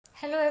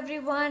Hello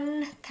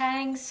everyone,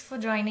 thanks for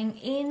joining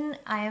in.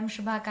 I am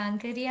Shubha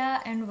Kankaria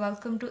and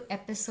welcome to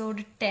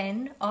episode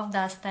 10 of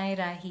Dastai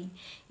Rahi.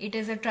 It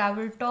is a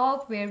travel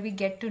talk where we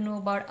get to know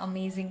about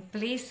amazing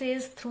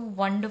places through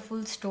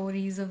wonderful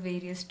stories of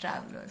various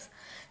travelers.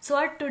 So,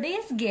 our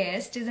today's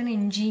guest is an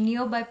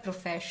engineer by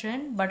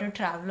profession but a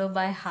traveler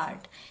by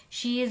heart.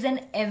 She is an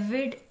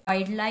avid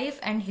wildlife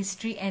and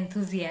history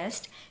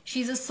enthusiast.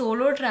 She's a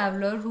solo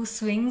traveler who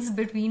swings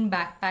between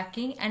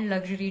backpacking and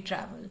luxury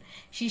travel.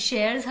 She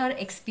shares her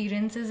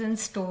experiences and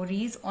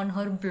stories on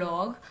her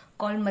blog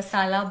called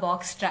Masala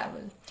Box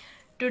Travel.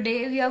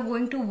 Today, we are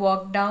going to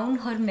walk down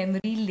her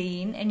memory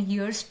lane and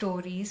hear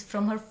stories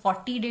from her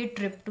 40-day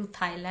trip to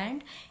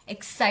Thailand,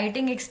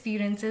 exciting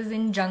experiences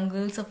in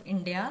jungles of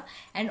India,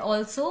 and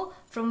also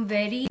from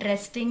very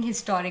interesting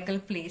historical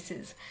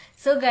places.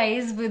 So,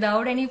 guys,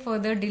 without any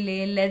further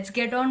delay, let's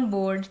get on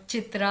board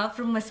Chitra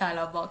from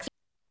Masala Box.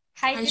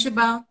 Hi, Hi Chitra.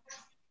 Shubha,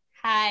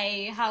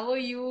 Hi, how are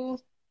you?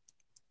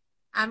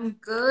 I'm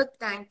good,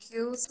 thank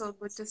you. So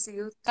good to see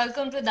you.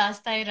 Welcome to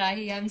Dastai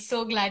Rahi. I'm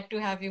so glad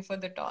to have you for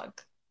the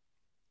talk.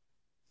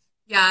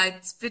 Yeah,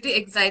 it's pretty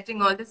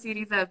exciting. All the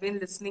series I've been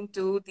listening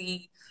to,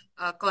 the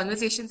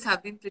conversations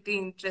have been pretty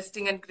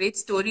interesting and great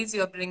stories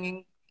you're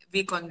bringing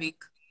week on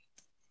week.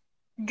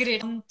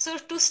 Great. So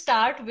to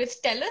start with,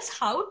 tell us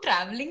how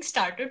traveling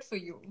started for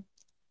you.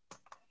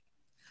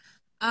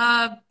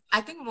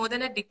 I think more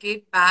than a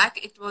decade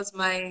back, it was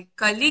my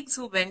colleagues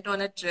who went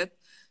on a trip,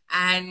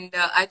 and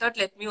I thought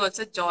let me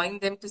also join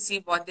them to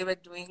see what they were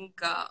doing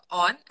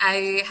on.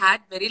 I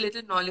had very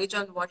little knowledge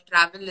on what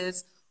travel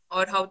is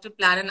or how to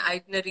plan an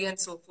itinerary and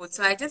so forth.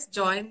 So I just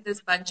joined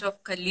this bunch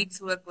of colleagues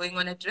who were going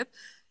on a trip,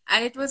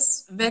 and it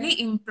was very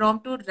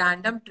impromptu,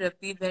 random trip.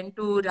 We went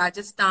to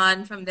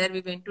Rajasthan. From there, we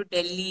went to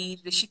Delhi,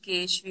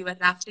 Rishikesh. We were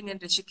rafting in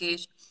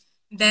Rishikesh.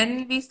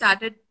 Then we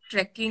started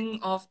trekking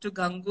off to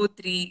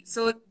Gangotri.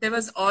 So there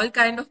was all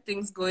kind of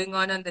things going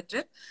on the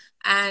trip,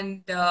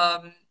 and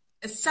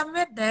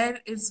somewhere there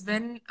is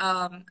when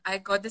I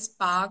got this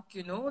park.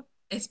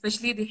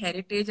 Especially the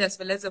heritage as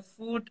well as the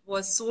food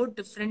was so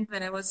different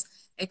when I was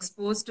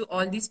exposed to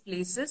all these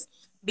places.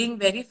 Being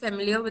very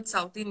familiar with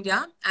South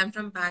India, I'm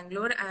from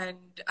Bangalore and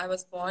I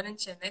was born in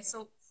Chennai,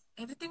 so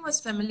everything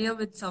was familiar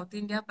with South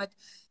India. But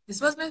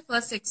this was my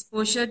first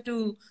exposure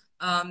to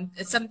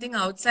something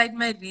outside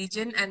my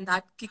region, and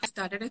that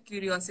kick-started a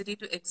curiosity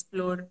to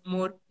explore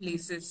more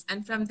places.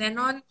 And from then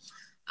on,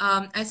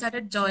 I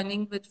started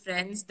joining with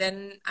friends.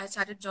 Then I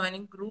started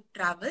joining group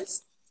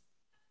travels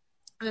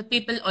where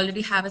people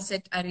already have a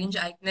set arranged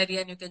itinerary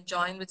and you can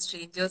join with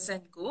strangers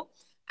and go.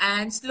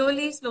 And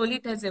slowly,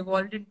 it has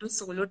evolved into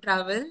solo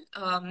travel.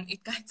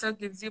 It kind of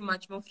gives you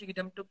much more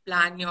freedom to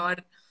plan your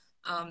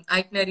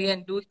itinerary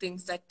and do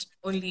things that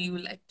only you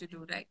like to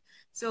do, right?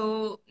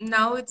 So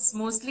now it's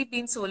mostly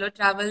been solo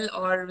travel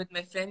or with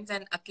my friends,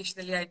 and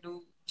occasionally I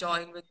do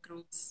join with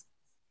groups.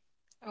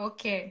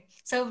 Okay.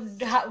 So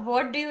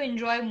what do you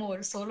enjoy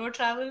more, solo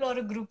travel or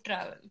a group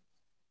travel?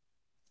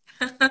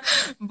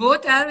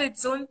 Both have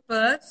its own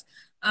perks.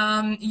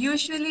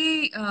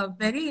 Usually,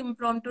 very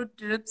impromptu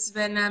trips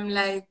when I'm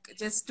like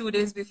just 2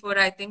 days before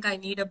I think I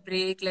need a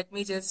break, let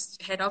me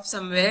just head off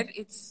somewhere.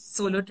 It's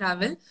solo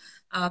travel.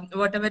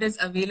 Whatever is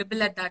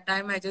available at that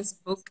time, I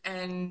just book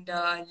and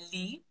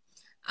leave.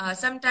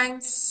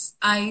 Sometimes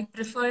I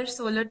prefer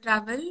solo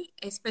travel,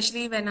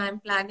 especially when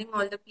I'm planning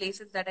all the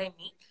places that I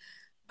need.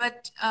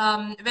 But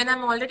when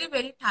I'm already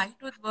very tight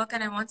with work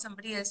and I want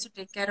somebody else to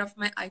take care of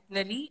my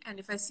itinerary, and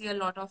if I see a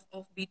lot of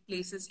offbeat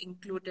places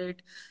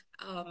included,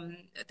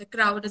 the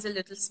crowd is a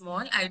little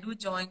small, I do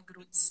join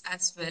groups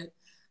as well.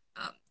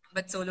 Um,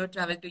 but solo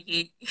travel to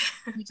Yale.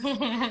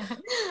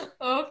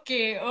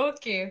 Okay,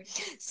 okay.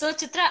 So,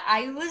 Chitra,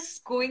 I was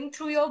going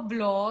through your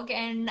blog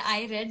and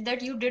I read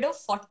that you did a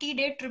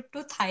 40-day trip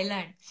to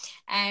Thailand.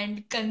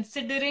 And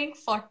considering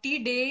 40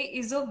 day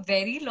is a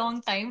very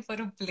long time for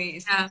a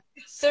place. Yeah.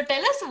 So,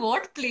 tell us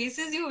what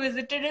places you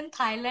visited in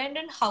Thailand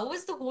and how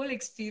was the whole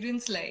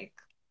experience like?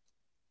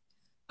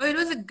 Oh, it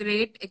was a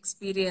great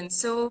experience.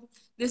 So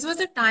this was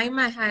the time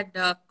I had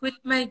quit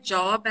my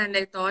job, and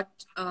I thought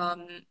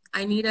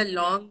I need a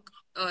long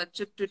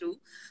trip to do.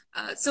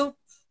 So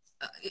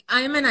uh,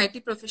 I am an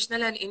IT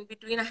professional, and in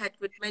between, I had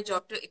quit my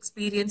job to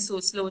experience so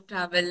slow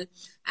travel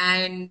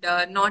and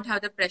not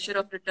have the pressure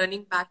of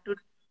returning back to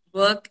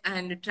work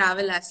and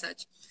travel as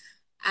such.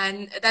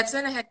 And that's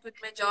when I had quit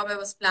my job. I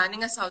was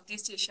planning a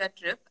Southeast Asia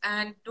trip,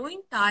 and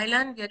doing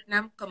Thailand,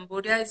 Vietnam,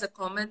 Cambodia is a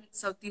common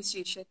Southeast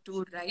Asia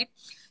tour, right?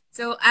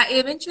 So I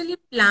eventually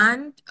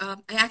planned, I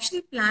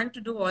actually planned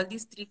to do all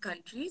these three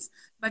countries.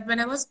 But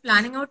when I was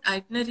planning out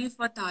itinerary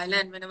for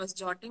Thailand, when I was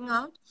jotting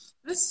out,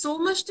 there was so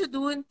much to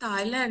do in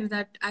Thailand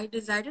that I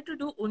decided to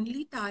do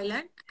only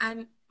Thailand.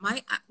 And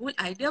my whole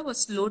idea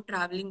was slow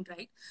traveling,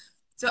 right?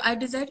 So I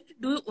decided to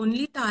do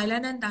only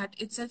Thailand, and that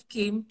itself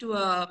came to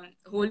a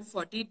whole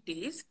 40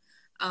 days.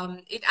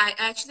 I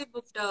actually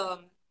booked a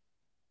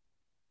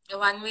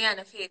one way and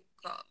a fake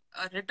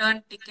a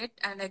return ticket,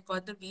 and I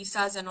got the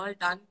visas and all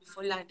done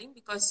before landing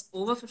because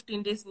over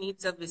 15 days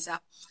needs a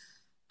visa.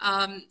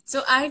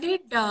 So I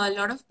did a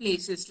lot of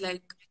places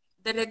like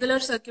the regular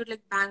circuit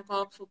like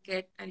Bangkok,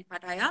 Phuket, and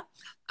Pattaya.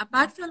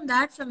 Apart from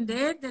that, from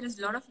there is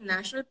a lot of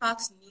national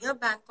parks near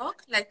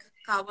Bangkok, like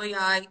Khao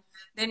Yai.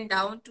 Then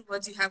down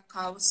towards you have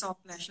Khao Sok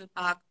National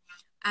Park,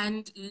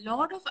 and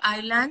lot of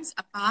islands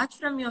apart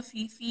from your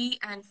Phi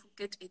and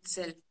Phuket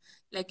itself.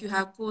 Like you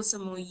have Koh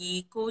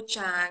Samui, Koh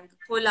Chang,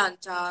 Koh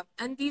Lanta,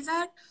 and these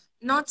are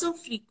not so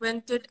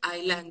frequented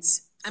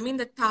islands. I mean,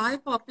 the Thai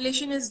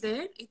population is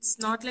there. It's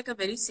not like a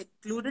very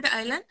secluded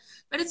island,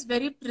 but it's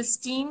very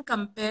pristine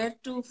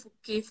compared to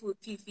Phuket,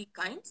 Phi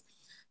kinds.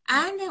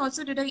 And I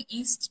also did a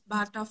east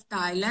part of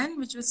Thailand,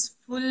 which was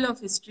full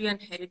of history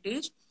and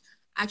heritage.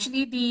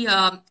 Actually,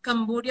 the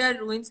Cambodia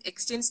ruins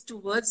extends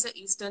towards the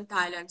eastern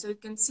Thailand, so you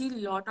can see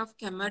a lot of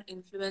Khmer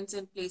influence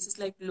in places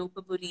like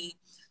Lopaburi,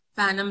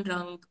 Phanom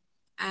Rang,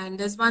 and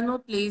there's one more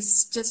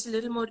place just a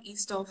little more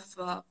east of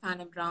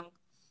Phanom Rang.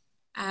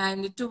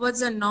 And towards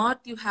the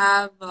north, you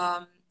have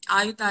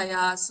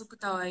Ayutthaya,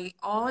 Sukhothai.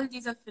 All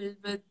these are filled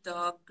with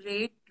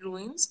great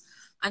ruins.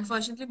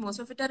 Unfortunately, most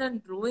of it are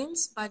in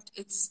ruins, but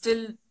it's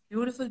still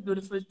beautiful,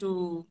 beautiful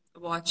to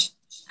watch.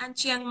 And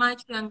Chiang Mai,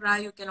 Chiang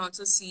Rai, you can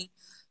also see,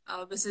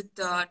 visit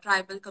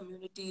tribal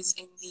communities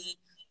in the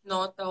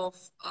north of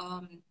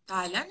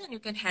Thailand, and you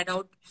can head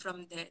out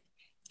from there.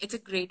 It's a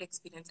great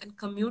experience. And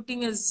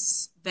commuting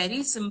is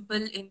very simple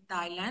in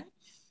Thailand.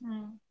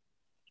 Hmm.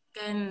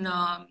 Can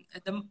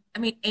I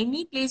mean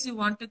any place you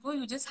want to go,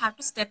 you just have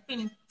to step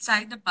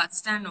inside the bus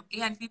stand,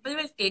 okay, and people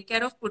will take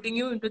care of putting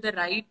you into the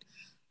right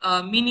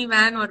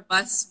minivan or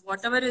bus,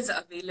 whatever is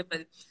available.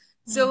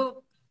 Hmm.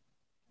 So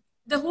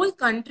the whole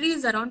country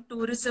is around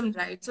tourism,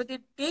 right? So they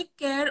take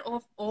care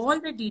of all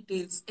the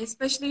details,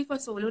 especially for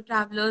solo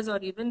travelers or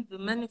even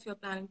women if you're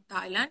planning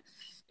Thailand.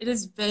 It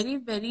is very,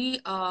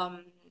 very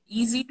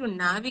easy to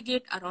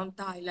navigate around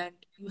Thailand.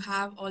 You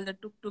have all the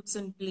tuk-tuks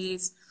in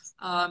place,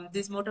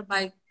 these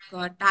motorbike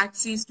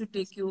taxis to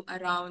take you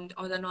around,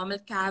 or the normal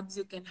cabs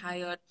you can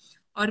hire,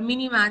 or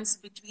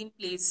minivans between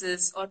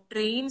places, or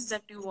trains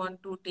that you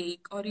want to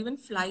take, or even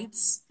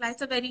flights.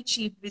 Flights are very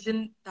cheap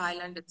within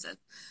Thailand itself.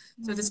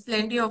 So Hmm. there's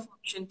plenty of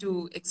option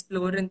to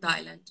explore in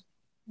Thailand.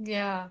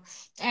 Yeah.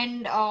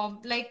 And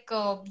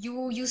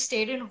you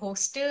stayed in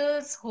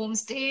hostels,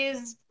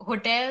 homestays,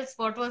 hotels.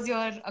 What was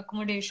your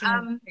accommodation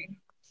Um, thing?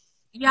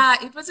 Yeah,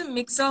 it was a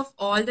mix of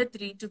all the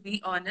three, to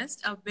be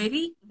honest. A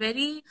very,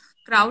 very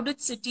crowded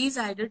cities,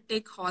 I did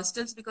take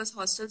hostels because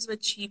hostels were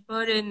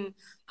cheaper in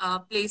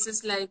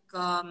places like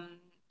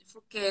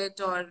Phuket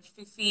or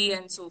Fifi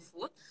and so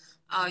forth.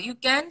 You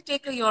can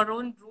take your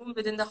own room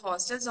within the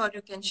hostels, or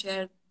you can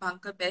share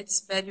bunker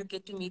beds where you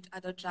get to meet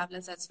other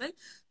travelers as well.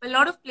 But a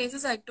lot of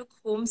places I took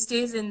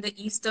homestays in the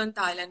eastern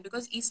Thailand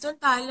because eastern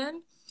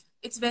Thailand,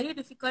 it's very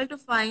difficult to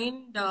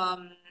find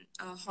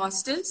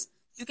hostels.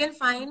 You can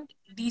find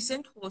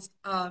decent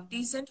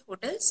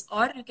hotels,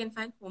 or you can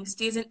find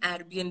homestays in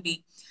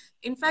Airbnb.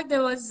 In fact,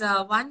 there was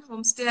one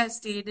homestay I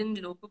stayed in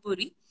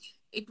Lopapuri.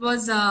 It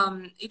was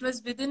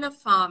within a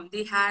farm.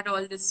 They had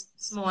all this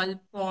small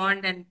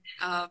pond and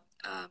um,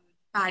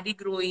 paddy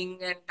growing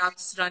and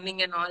ducks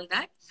running and all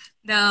that.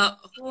 The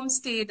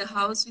homestay, the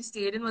house we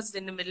stayed in, was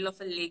in the middle of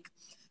a lake.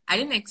 I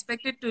didn't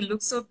expect it to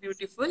look so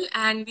beautiful,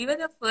 and we were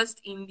the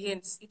first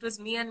Indians. It was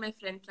me and my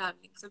friend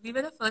traveling. So we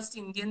were the first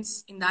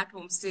Indians in that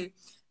homestay,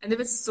 and they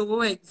were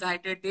so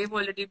excited. They've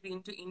already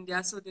been to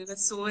India, so they were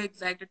so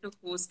excited to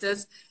host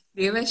us.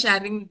 They were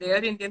sharing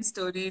their Indian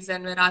stories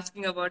and were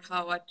asking about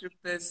how our trip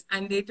is,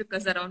 and they took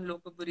us around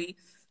Lopaburi.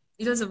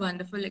 It was a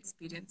wonderful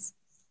experience.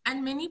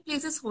 And many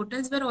places,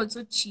 hotels were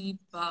also cheap.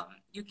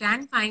 You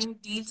can find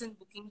deals in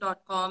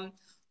booking.com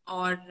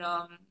or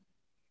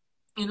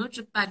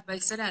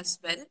TripAdvisor as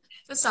well.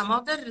 So some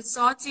of the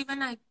resorts,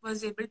 even I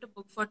was able to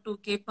book for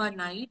 2K per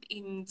night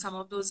in some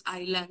of those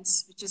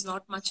islands, which is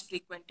not much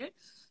frequented.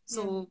 Yeah.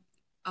 So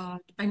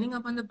depending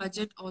upon the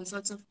budget, all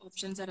sorts of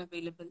options are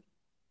available.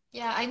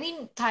 Yeah, I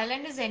mean,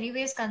 Thailand is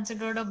anyways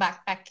considered a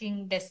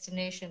backpacking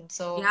destination,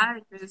 so Yeah,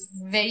 it is.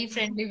 very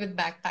friendly with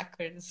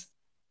backpackers.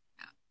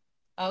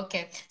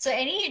 Okay. So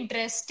any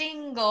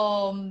interesting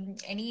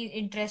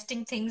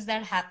things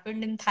that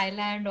happened in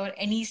Thailand or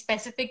any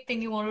specific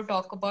thing you want to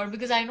talk about?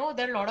 Because I know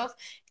there are a lot of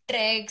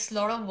treks, a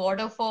lot of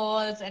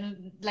waterfalls,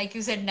 and like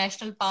you said,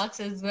 national parks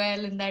as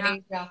well in that Yeah.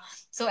 area.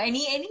 So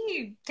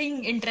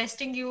anything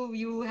interesting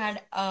you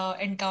had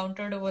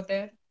encountered over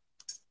there?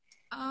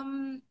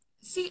 Um,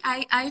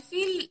 I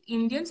feel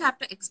Indians have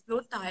to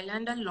explore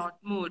Thailand a lot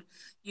more.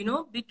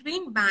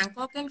 Between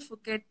Bangkok and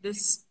Phuket,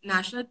 this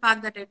national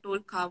park that I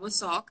told, Khao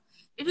Sok,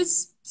 it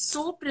is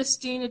so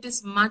pristine. It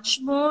is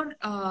much more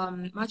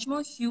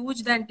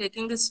huge than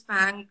taking this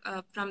fang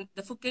from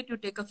the Phuket. You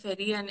take a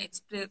ferry and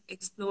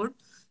explore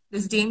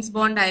this James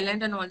Bond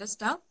Island and all the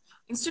stuff.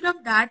 Instead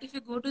of that, if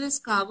you go to this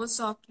Khao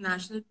Sok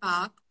National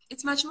Park,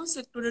 it's much more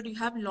secluded. You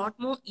have a lot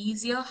more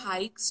easier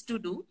hikes to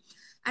do,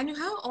 and you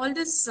have all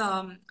these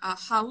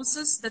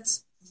houses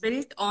that's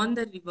built on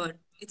the river.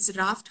 It's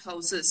raft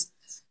houses.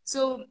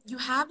 So you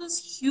have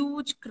this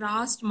huge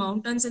grassed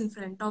mountains in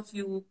front of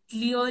you,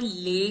 clear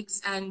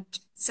lakes, and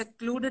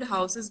secluded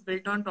houses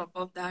built on top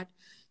of that.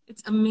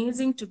 It's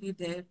amazing to be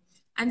there.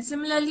 And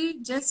similarly,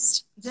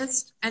 just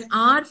an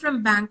hour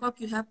from Bangkok,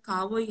 you have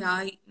Khao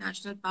Yai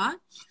National Park.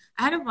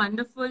 I had a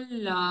wonderful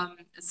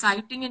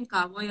sighting in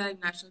Khao Yai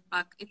National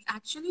Park. It's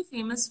actually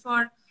famous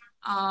for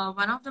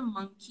one of the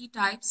monkey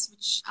types,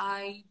 which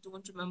I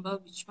don't remember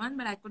which one,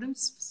 but I couldn't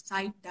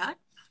cite that.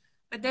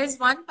 But there's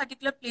one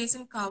particular place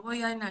in Khao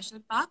Yai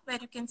National Park where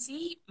you can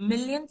see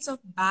millions of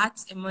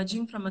bats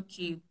emerging from a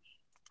cave.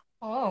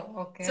 Oh,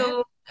 okay.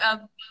 So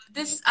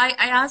I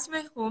asked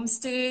my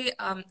homestay.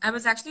 I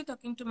was actually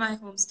talking to my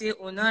homestay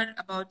owner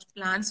about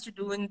plans to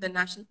do in the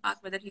national park,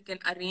 whether he can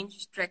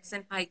arrange treks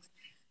and hikes.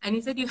 And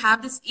he said, "You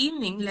have this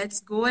evening. Let's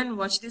go and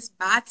watch these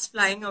bats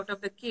flying out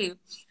of the cave."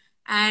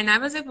 And I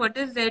was like, "What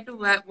is there to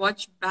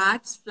watch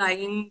bats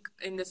flying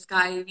in the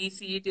sky? We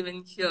see it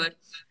even here."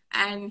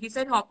 And he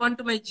said, "Hop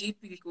onto my jeep.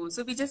 We'll go."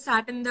 So we just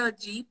sat in the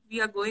jeep.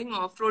 We are going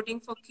off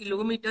roading for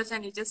kilometers,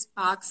 and he just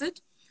parks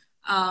it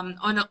on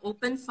an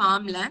open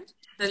farmland.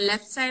 The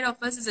left side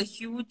of us is a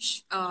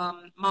huge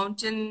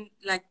mountain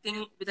like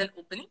thing with an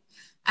opening,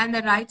 and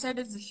the right side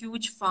is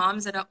huge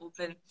farms that are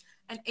open.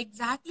 And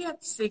exactly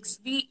at 6,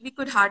 we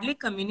could hardly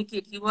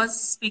communicate. He was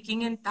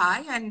speaking in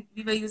Thai, and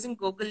we were using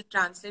Google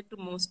Translate to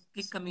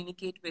mostly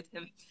communicate with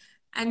him.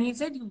 And he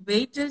said, "You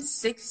wait till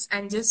 6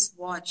 and just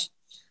watch."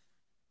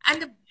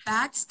 And the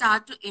bats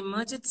start to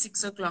emerge at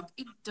 6 o'clock.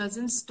 It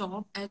doesn't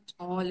stop at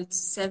all. It's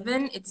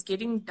 7, it's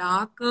getting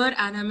darker,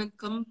 and I'm in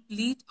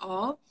complete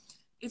awe.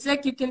 It's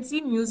like you can see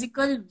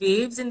musical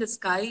waves in the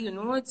sky,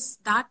 it's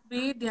that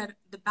way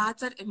the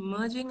bats are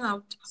emerging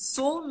out.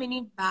 So many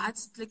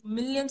bats, like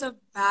millions of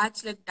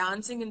bats like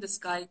dancing in the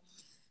sky.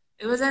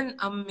 It was an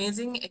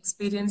amazing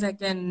experience I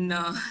can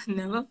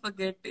never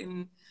forget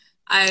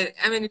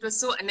I mean it was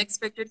so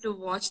unexpected to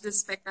watch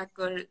this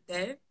spectacle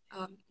there.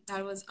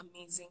 That was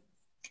amazing.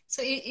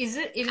 So is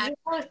it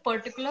a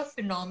particular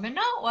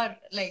phenomena, or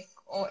like,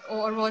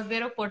 or was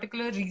there a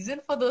particular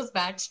reason for those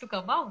bats to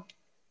come out?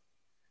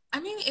 I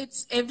mean,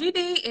 it's every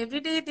day. Every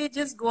day they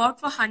just go out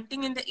for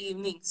hunting in the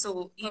evening.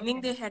 So evening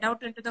Okay. they head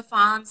out into the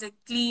farms, they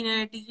clean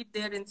it, eat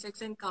their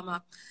insects, and come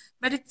up.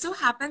 But it so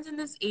happens in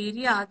this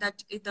area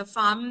that the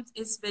farm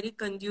is very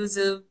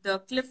conducive. The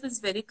cliff is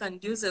very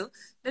conducive.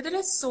 That there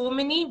are so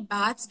many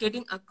bats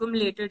getting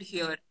accumulated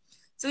here.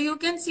 So you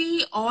can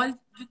see all.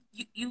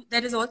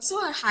 There is also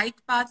a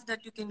hike path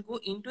that you can go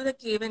into the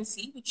cave and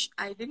see, which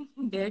I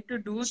didn't dare to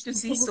do to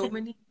see so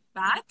many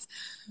bats.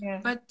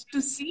 Yeah. But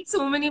to see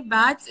so many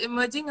bats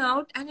emerging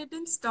out and it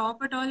didn't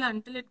stop at all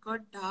until it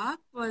got dark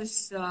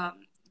was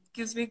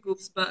gives me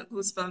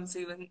goosebumps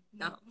even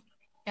now.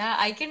 Yeah,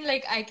 I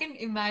can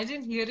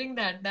imagine hearing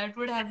that. That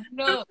would have been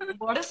a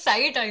what a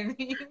sight, I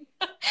mean.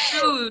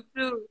 True,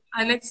 true,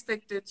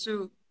 unexpected,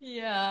 true.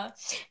 Yeah.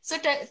 So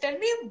tell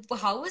me,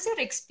 how was your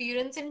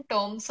experience in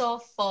terms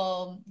of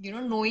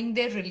knowing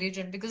their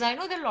religion? Because I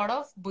know there are a lot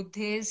of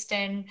Buddhists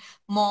and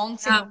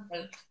monks and Yeah.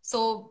 all.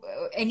 So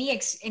any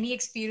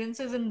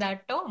experiences in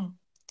that term?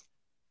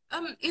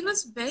 It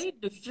was very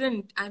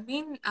different. I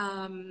mean,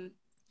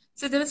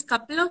 so there was a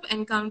couple of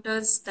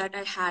encounters that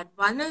I had.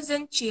 One is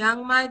in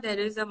Chiang Mai. There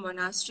is a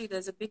monastery.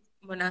 There's a big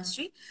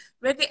monastery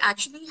where they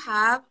actually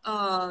have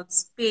a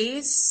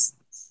space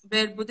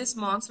where Buddhist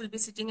monks will be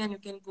sitting and you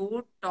can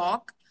go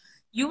talk.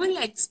 You will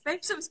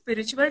expect some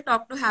spiritual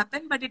talk to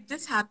happen, but it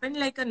just happened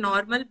like a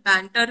normal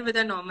banter with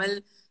a normal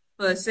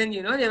person.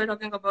 They were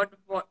talking about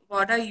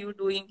what are you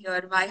doing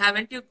here? Why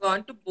haven't you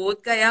gone to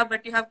Bodh Gaya,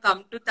 but you have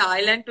come to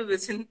Thailand to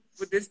visit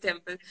Buddhist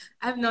temple?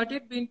 I have not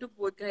yet been to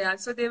Bodh Gaya.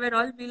 So they were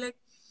all be like,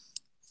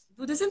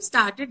 Buddhism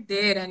started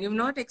there and you've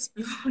not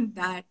explored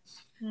that.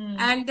 Hmm.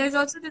 And there's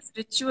also this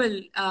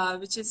ritual,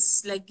 which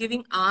is like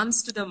giving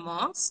alms to the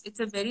monks. It's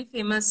a very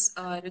famous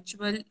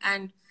ritual,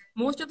 and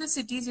most of the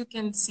cities you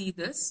can see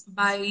this.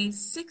 By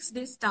 6,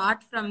 they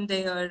start from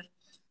their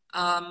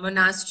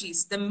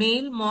monasteries. The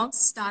male monks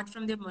start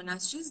from their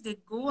monasteries. They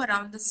go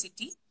around the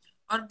city,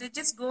 or they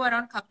just go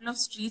around a couple of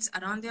streets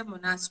around their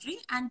monastery,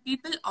 and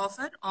people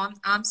offer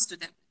alms to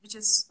them, which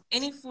is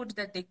any food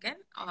that they can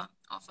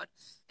offer.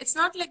 It's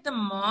not like the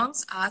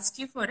monks ask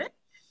you for it,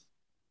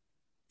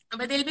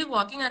 but they'll be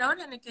walking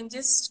around and you can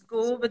just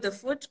go with the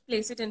food,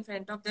 place it in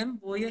front of them,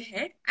 bow your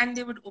head, and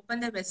they would open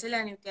the vessel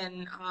and you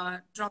can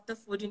drop the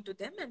food into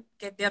them and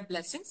get their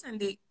blessings and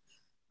they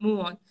move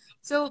on.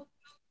 So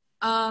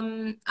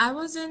I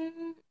was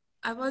in,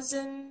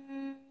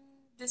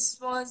 this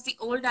was the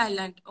old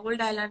island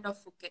of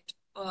Phuket,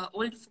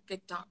 old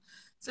Phuket town.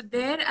 So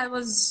there I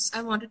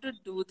wanted to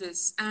do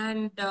this.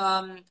 And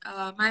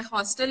my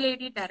hostel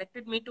lady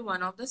directed me to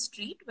one of the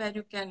street where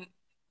you can,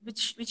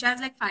 which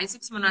has like 5,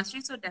 6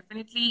 monasteries. So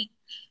definitely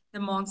the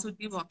monks would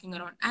be walking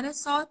around. And I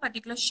saw a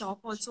particular shop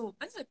also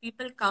open where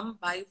people come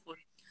buy food.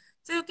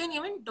 So you can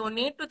even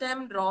donate to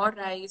them raw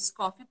rice,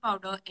 coffee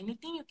powder,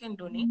 anything you can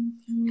donate.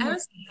 I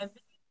was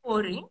heavily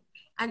pouring,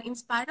 and in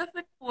spite of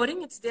it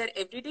pouring, it's their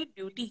everyday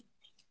duty.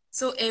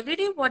 So every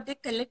day, what they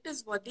collect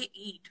is what they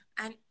eat,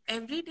 and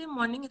every day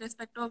morning,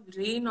 irrespective of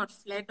rain or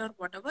flood or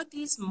whatever,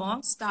 these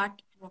monks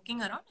start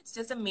walking around. It's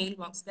just the male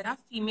monks. There are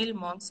female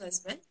monks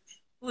as well.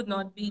 who would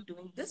not be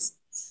doing this.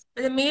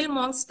 But the male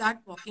monks start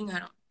walking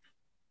around.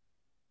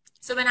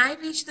 So when I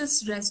reached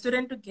this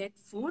restaurant to get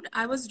food,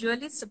 I was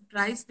really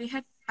surprised. They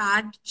had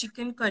packed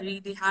chicken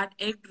curry, they had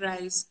egg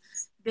rice,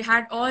 they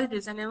had all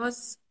this, and I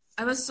was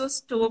so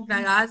stoked.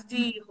 I asked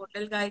the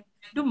hotel guy,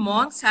 "Do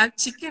monks have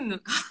chicken?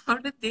 How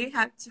do they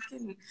have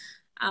chicken?"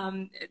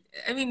 Um,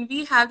 I mean,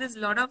 we have this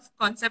lot of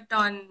concept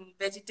on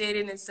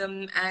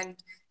vegetarianism and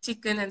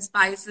chicken and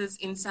spices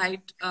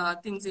inside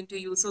things into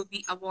you, so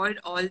we avoid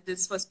all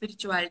this for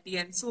spirituality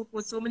and so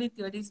forth. So many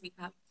theories we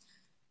have.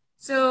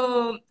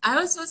 So I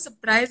was so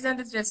surprised, and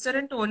this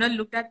restaurant owner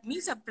looked at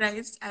me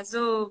surprised, as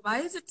though,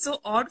 why is it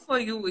so odd for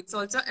you? It's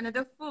also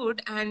another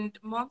food, and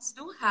monks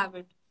do have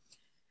it.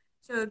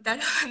 So that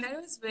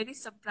that was very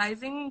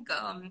surprising,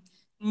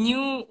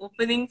 new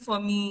opening for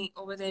me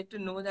over there to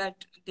know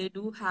that they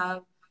do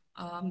have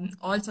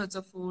all sorts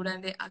of food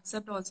and they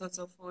accept all sorts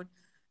of food.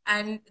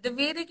 And the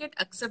way they get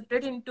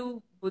accepted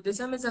into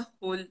Buddhism is a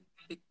whole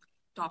big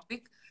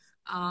topic,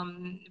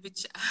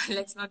 which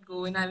let's not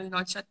go in. I will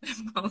not shut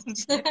my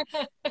mouth there.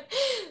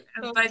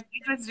 But Okay.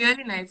 it was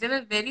really nice. They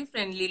were very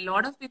friendly. A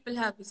lot of people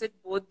have visited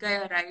both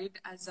Gaya right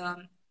as a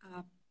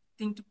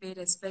thing to pay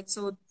respect.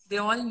 So they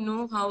all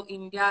know how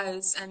India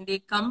is, and they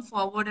come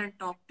forward and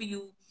talk to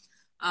you.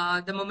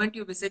 The moment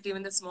you visit,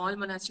 even the small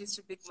monasteries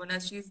to big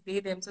monasteries, they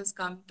themselves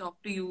come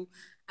talk to you.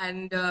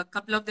 And a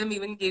couple of them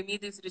even gave me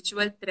these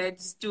ritual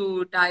threads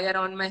to tie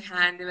around my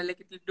hand. They were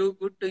like, "It will do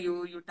good to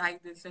you. You tie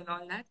this and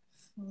all that."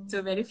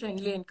 So very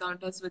friendly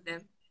encounters with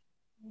them.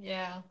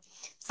 Yeah.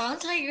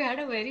 Sounds like you had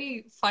a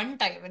very fun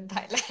time in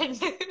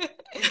Thailand.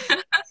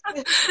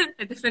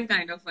 A different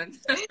kind of fun.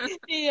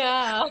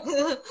 Yeah.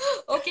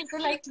 Okay, so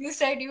like you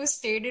said, you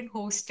stayed in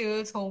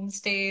hostels,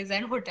 homestays,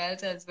 and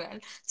hotels as well.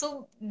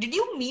 So, did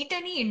you meet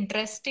any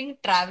interesting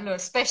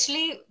travelers,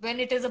 especially when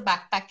it is a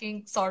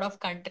backpacking sort of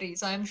country?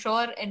 So, I'm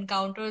sure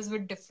encounters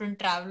with different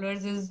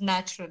travelers is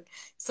natural.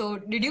 So,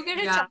 did you get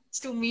a Yeah. chance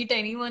to meet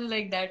anyone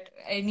like that?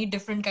 Any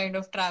different kind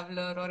of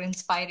traveler or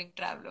inspiring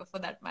traveler for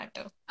that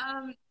matter?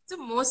 So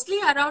mostly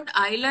around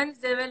islands,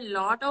 there were a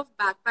lot of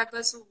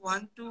backpackers who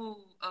want to,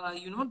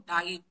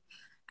 dive,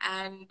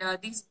 and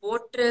these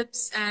boat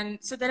trips, and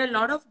so there are a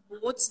lot of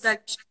boats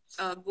that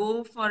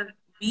go for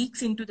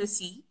weeks into the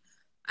sea,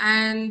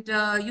 and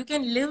you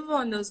can live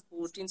on those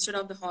boats instead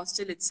of the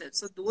hostel itself.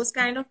 So those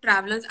kind of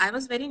travelers, I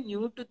was very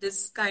new to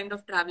this kind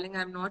of traveling.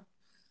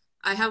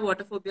 I have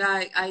water phobia.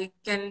 I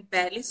can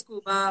barely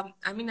scuba.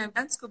 I mean, I've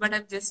done scuba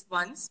dive just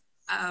once,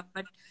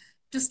 but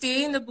to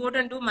stay in the boat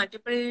and do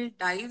multiple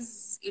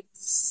dives, it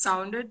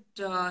sounded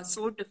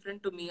so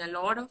different to me. A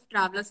lot of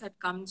travelers had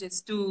come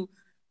just to,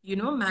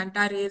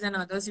 manta rays and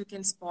others you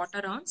can spot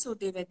around, so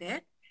they were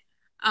there.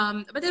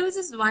 But there was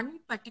this one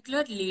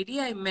particular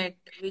lady I met,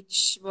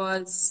 which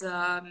was,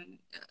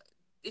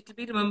 it will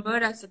be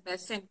remembered as the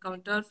best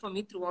encounter for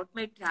me throughout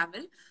my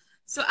travel.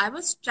 So I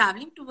was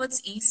traveling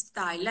towards East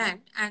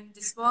Thailand, and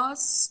this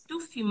was to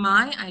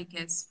Phimai, I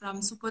guess,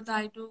 from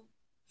Sukhothai to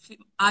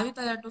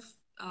Ayutthaya to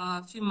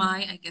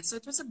Phimai, I guess. So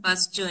it was a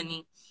bus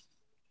journey.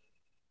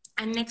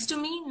 And next to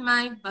me in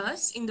my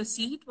bus, in the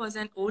seat, was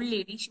an old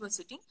lady. She was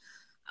sitting,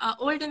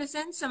 old in a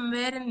sense,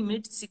 somewhere in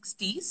mid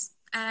 60s,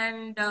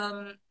 and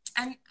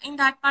in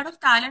that part of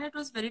Thailand, it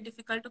was very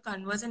difficult to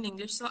converse in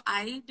English, so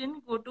I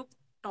didn't go to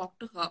talk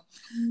to her.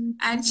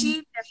 And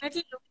she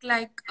definitely looked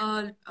like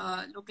a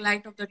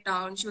lookalike of the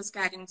town. She was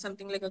carrying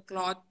something like a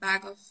cloth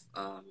bag of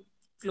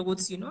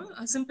clothes,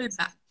 a simple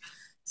bag.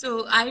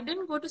 So I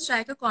didn't go to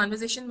strike a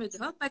conversation with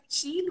her, but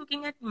she,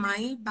 looking at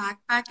my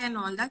backpack and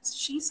all that,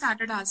 she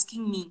started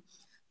asking me.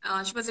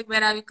 She was like,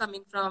 "Where are you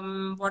coming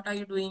from? What are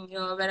you doing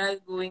here? Where are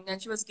you going?"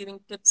 And she was giving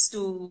tips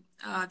to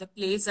the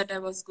place that I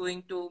was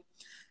going to.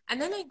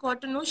 And then I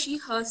got to know she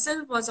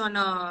herself was on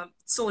a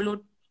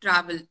solo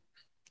travel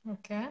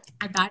Okay.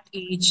 at that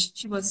age.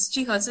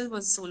 She herself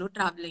was solo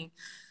traveling,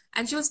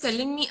 and she was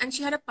telling me, and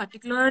she had a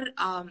particular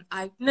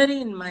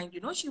itinerary in mind.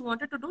 She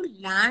wanted to do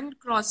land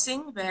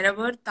crossing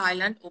wherever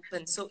Thailand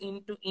opens, so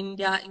into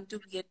India, into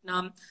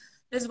Vietnam.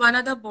 There's one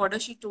other border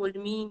she told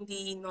me in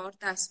the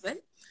north as well,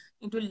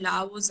 into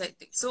Laos, I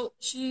think. So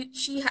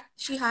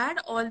she had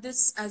all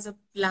this as a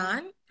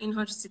plan in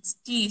her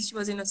 60s. She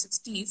was in her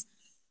 60s,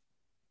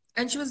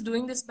 and she was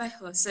doing this by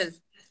herself.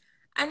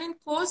 And in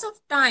course of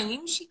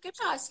time, she kept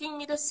asking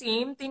me the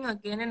same thing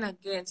again and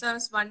again. So I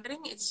was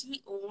wondering, is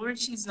she old?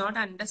 She's not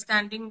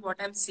understanding what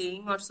I'm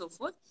saying or so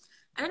forth.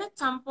 And then at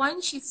some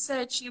point, she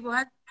said she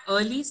had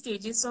early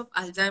stages of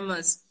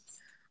Alzheimer's.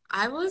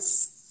 I was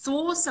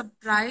so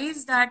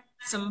surprised that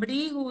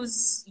somebody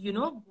who's,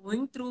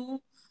 going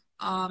through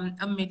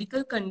a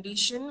medical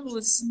condition,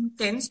 who's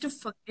tends to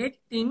forget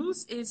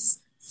things,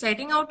 is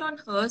setting out on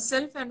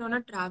herself and on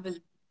a travel.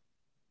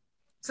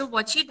 So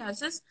what she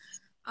does is,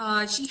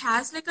 she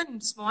has like a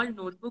small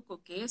notebook,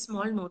 okay, a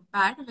small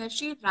notepad where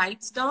she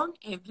writes down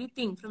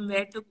everything from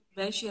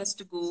where she has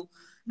to go,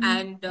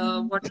 and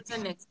what is the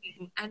next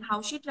thing, and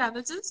how she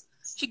travels is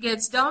she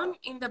gets down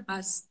in the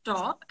bus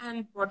stop,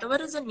 and whatever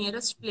is the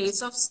nearest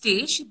place of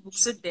stay, she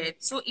books it there.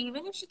 So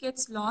even if she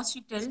gets lost,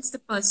 she tells the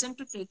person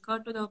to take her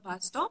to the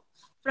bus stop,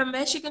 from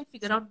where she can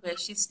figure out where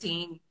she's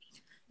staying.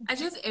 And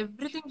she has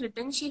everything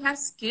written. She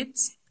has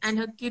kids, and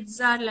her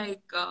kids are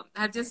like,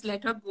 I've just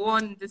let her go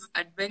on this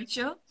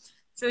adventure.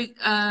 So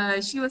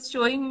she was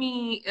showing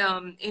me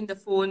in the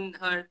phone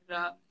her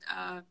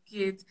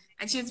kids,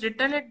 and she's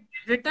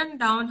written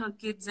down her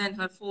kids and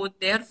her phone,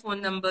 their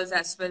phone numbers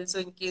as well. So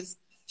in case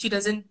she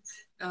doesn't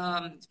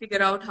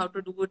figure out how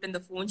to do it in the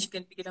phone, she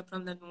can pick it up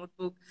from the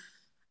notebook.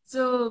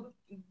 So,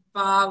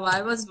 wow,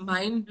 I was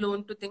mind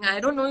blown to think. I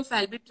don't know if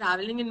I'll be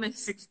traveling in my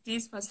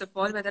 60s, first of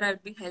all, whether I'll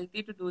be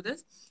healthy to do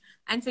this.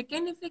 And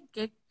second, if I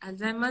get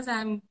Alzheimer's,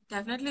 I'm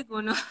definitely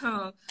gonna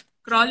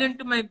crawl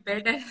into my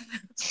bed and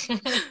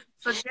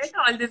forget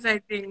all this, I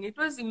think. It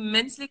was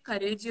immensely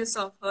courageous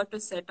of her to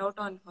set out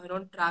on her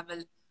own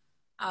travel.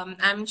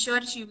 I'm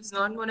sure she was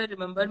not going to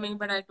remember me,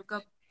 but I took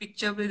a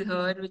picture with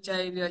her, which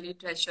I really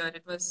treasure.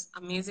 It was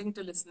amazing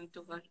to listen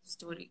to her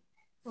story.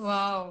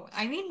 Wow.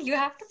 I mean, you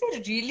have to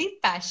be really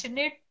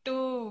passionate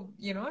to,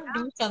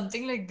 do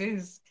something like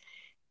this.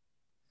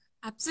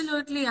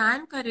 Absolutely,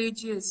 I'm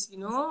courageous.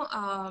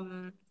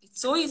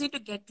 It's so easy to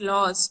get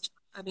lost.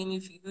 I mean,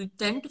 if you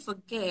tend to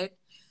forget,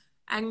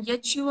 and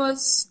yet she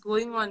was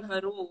going on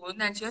her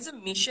own, and she has a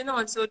mission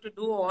also to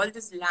do all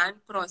this land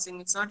crossing.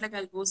 It's not like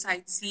I'll go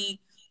sightsee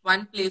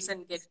one place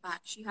and get back.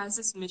 She has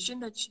this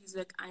mission that she's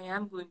like, I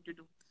am going to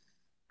do.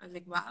 I was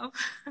like, wow,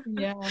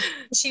 Yeah.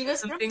 She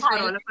was from something for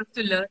all of Thailand. us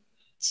to learn.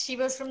 She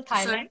was from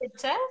Thailand Sorry,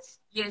 itself?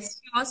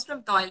 yes, she was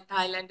from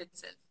Thailand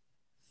itself.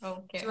 She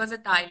Okay. was a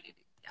Thai lady.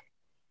 Yeah,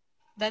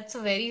 That's a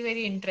very,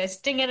 very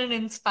interesting and an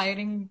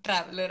inspiring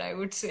traveler, I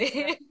would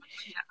say.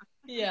 yeah,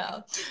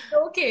 Yeah.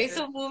 Okay, yeah.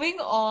 so moving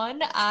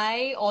on,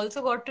 I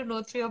also got to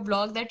know through your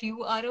blog that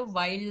you are a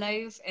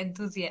wildlife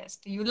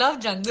enthusiast. You love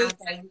jungles,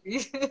 I Absolutely.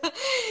 believe.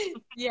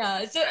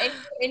 Yeah. So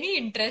any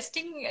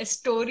interesting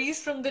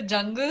stories from the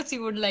jungles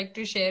you would like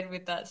to share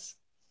with us?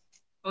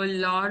 A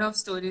lot of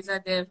stories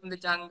are there from the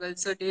jungle.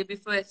 So day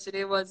before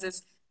yesterday was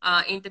this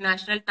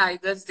International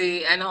Tigers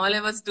Day, and all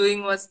I was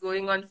doing was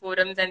going on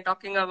forums and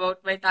talking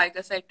about my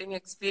tiger sighting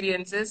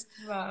experiences.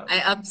 Wow. I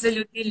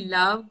absolutely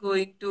love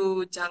going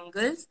to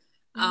jungles.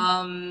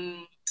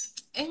 Mm.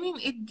 I mean,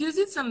 it gives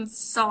you some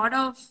sort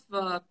of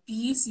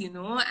peace,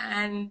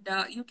 and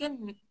I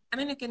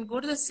mean, you can go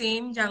to the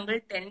same jungle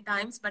 10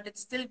 times, but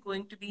it's still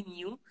going to be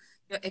new.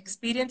 Your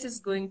experience is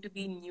going to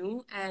be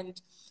new, and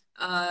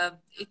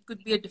it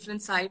could be a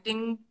different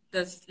sighting.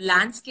 The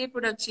landscape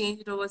would have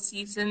changed over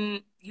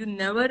season. You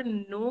never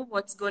know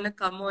what's going to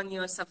come on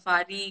your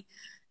safari.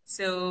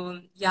 So,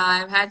 yeah,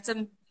 I've had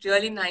some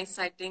really nice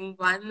sighting.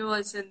 One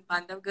was in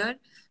Bandhavgarh.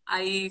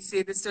 I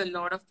say this to a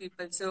lot of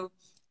people.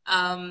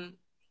 Um,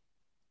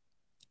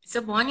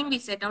 so morning we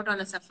set out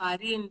on a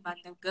safari in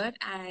Bandhavgarh,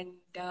 and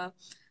uh,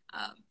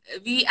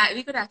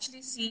 we could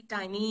actually see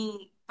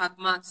tiny pug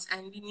marks,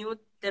 and we knew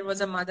there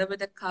was a mother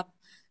with a cub,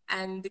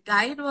 and the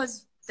guide who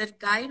was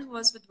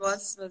with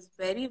us was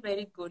very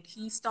very good.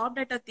 He stopped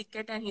at a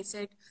thicket and he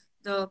said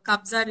the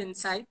cubs are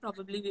inside.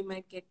 Probably we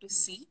might get to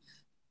see.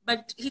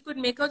 But he could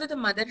make out that the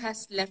mother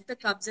has left the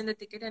cubs in the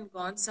thicket and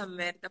gone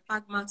somewhere. The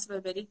pug marks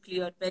were very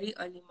clear, very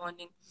early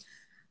morning.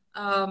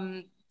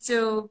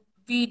 So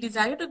we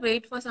decided to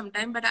wait for some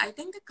time, but I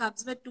think the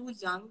cubs were too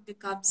young. The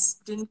cubs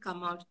didn't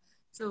come out.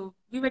 So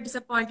we were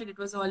disappointed. It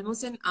was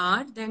almost an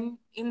hour. Then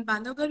in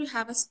Bandhavgarh, you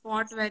have a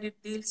spot where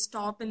they'll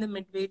stop in the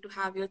midway to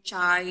have your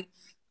chai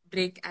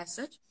break as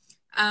such.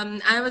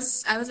 I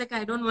was like,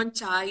 I don't want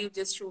chai. You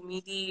just show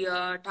me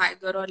the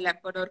tiger or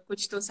leopard or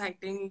kuch to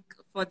sighting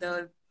for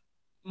the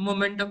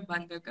moment of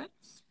Bandhavgarh.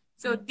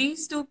 So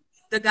these two,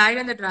 the guide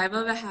and the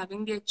driver were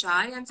having their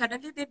chai, and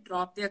suddenly they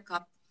drop their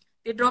cup.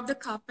 They drop the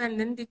cup and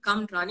then they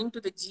come running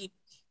to the jeep.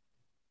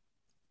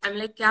 I'm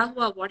like, kya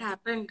hua? What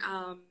happened?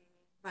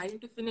 Why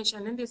didn't you finish?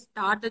 And then they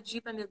start the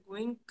jeep and they're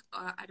going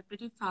at a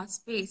pretty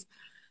fast pace.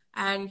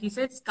 And he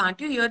says,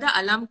 can't you hear the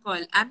alarm call?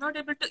 I'm not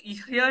able to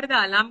hear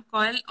the alarm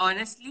call,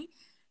 honestly.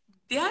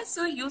 They are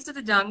so used to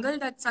the jungle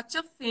that such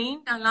a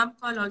faint alarm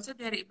call also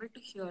they are able to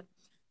hear.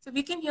 So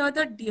we can hear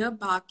the deer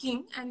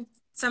barking and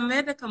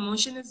somewhere the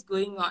commotion is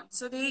going on.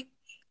 So they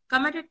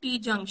come at a T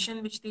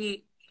junction, which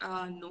they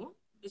know,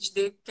 which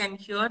they can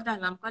hear the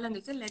alarm call, and they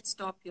say, let's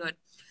stop here.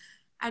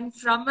 And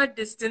from a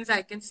distance,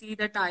 I can see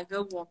the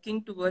tiger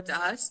walking towards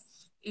us.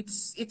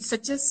 It's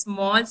such a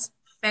small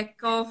speck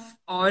of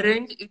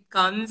orange. It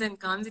comes and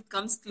comes. It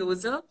comes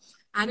closer,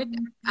 and it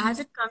as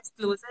it comes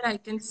closer, I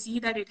can see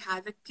that it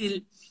has a kill.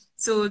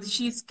 So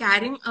she's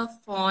carrying a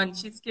fawn.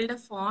 She's killed a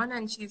fawn,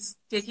 and she's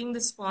taking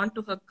this fawn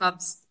to her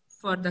cubs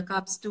for the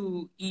cubs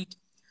to eat.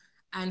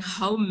 And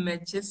how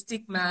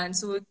majestic, man.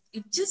 So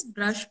it just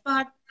brushed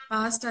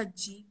past our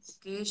jeep,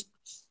 okay?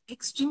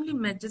 Extremely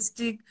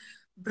majestic,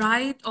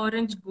 bright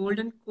orange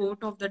golden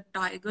coat of the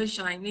tiger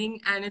shining,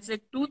 and it's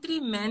like two,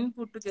 three men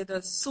put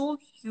together, so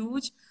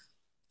huge.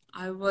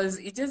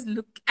 It just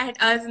look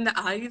at us in the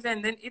eyes,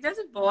 and then it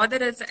doesn't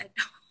bother us at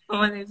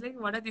all. It's like,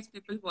 what are these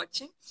people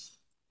watching?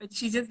 But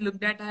she just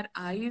looked at our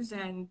eyes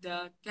and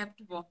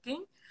kept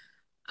walking.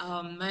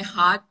 My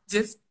heart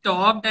just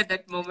stopped at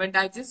that moment.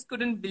 I just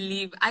couldn't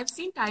believe. I've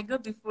seen tiger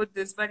before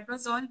this, but it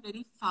was all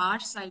very far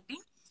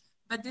sighting.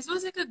 But this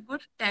was like a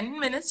good 10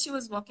 minutes. She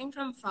was walking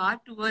from far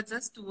towards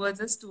us,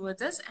 towards us,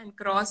 towards us, and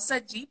crosses a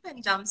jeep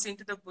and jumps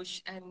into the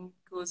bush and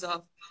goes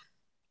off.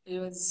 It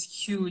was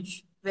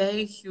huge,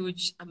 very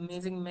huge,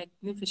 amazing,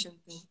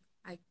 magnificent thing.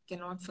 I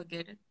cannot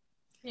forget it.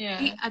 The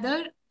Yeah.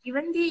 other,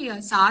 even the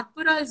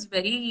Satpura is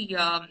very,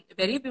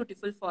 very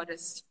beautiful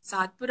forest.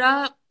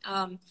 Satpura,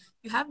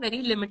 you have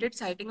very limited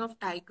sighting of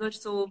tiger,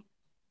 so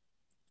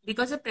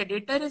because the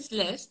predator is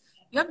less,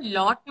 you have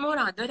lot more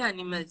other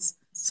animals.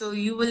 So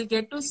you will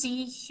get to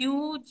see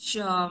huge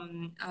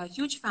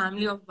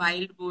family of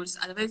wild boars.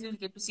 Otherwise, you'll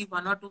get to see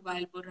one or two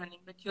wild boar running.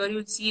 But here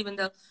you'll see even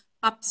the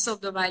pups of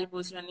the wild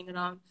boars running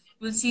around.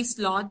 You'll see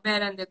sloth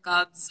bear and the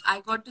cubs.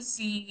 I got to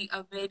see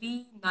a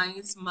very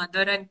nice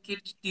mother and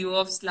kid duo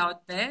of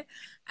sloth bear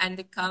and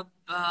the cub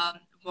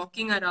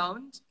walking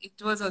around. It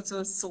was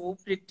also so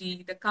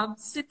pretty. The cub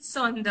sits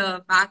on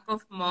the back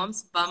of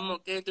mom's bum.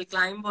 Okay, it'll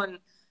climb on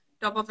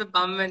top of the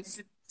bum and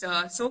sit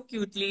so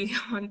cutely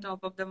on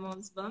top of the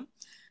mom's bum.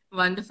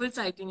 Wonderful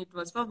sighting it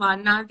was. For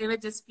 1 hour, they were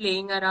just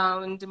playing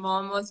around.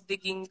 Mom was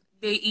digging.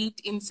 They eat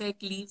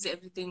insect leaves,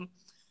 everything.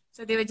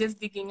 So they were just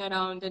digging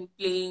around and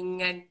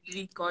playing, and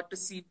we got to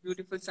see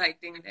beautiful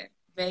sighting there.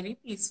 Very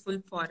peaceful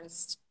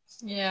forest,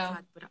 Yeah.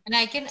 Satpura. And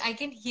I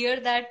can hear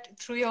that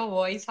through your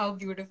voice how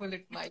beautiful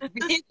it might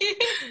be.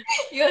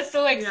 You're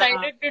so Yeah.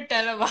 excited to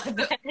tell about So,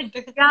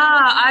 that.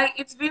 yeah,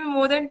 it's been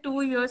more than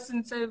 2 years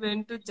since I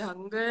went to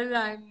jungle.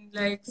 I'm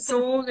like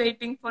so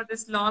waiting for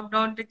this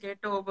lockdown to get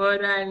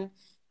over and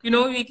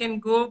we can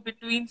go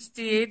between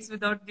states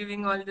without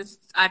giving all this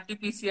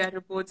RT-PCR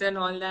reports and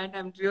all that.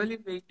 I'm really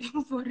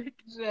waiting for it.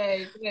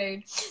 Right,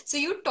 right. So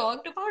you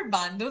talked about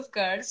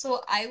Bandhavgarh.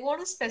 So I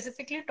want to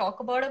specifically talk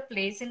about a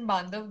place in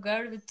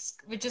Bandhavgarh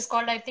which is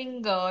called, I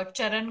think,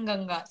 Charan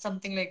Ganga,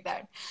 something like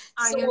that.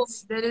 Ah, So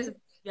yes, there is,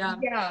 yeah.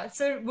 yeah,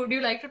 so would you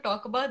like to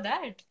talk about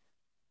that?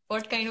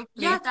 What kind of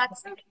Yeah,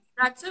 place?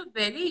 that's a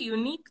very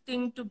unique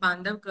thing to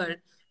Bandhavgarh.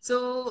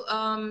 So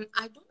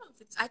I don't know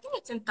if I think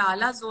it's in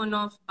Tala zone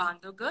of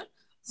Bandhavgarh.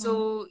 Hmm.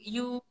 So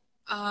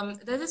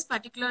there's this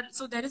particular,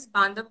 so there is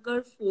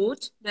Bandhavgarh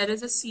Fort, there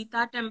is a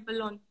Sita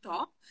temple on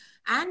top,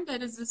 and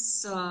there is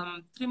this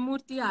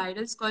Trimurti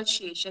idols called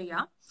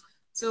Sheshaya.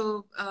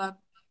 So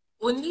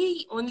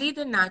only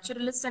the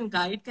naturalist and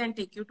guide can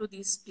take you to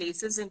these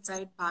places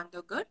inside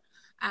Bandhavgarh,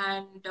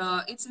 and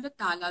it's in the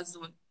Tala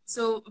zone.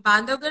 So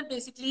Bandhavgarh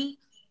basically,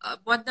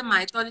 what the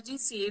mythology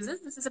says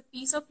is this is a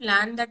piece of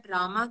land that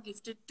Rama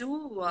gifted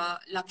to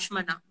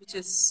Lakshmana, which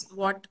is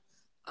what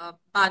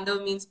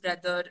Bandhav means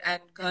brother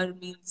and Ghar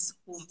means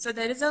home. So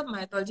there is a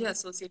mythology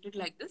associated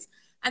like this.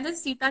 And then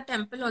Sita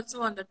temple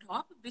also on the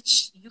top,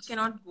 which you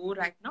cannot go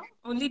right now.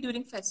 Only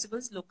during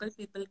festivals, local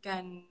people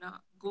can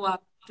go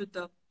up to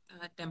the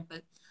temple.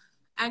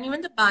 And even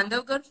the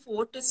Bandhavgarh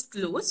fort is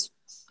closed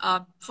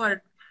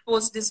for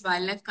post this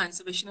wildlife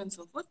conservation and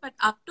so forth. But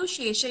up to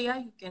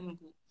Sheshaya, you can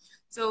go.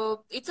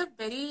 So it's a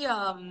very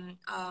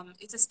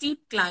it's a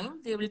steep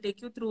climb. They will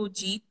take you through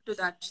jeep to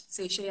that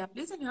Sheshaya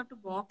place, and you have to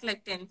walk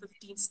like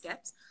 10-15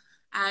 steps.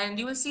 And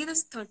you will see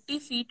this 30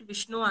 feet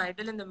Vishnu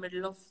idol in the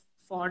middle of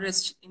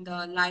forest in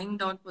the lying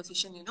down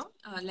position,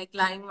 like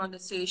lying on the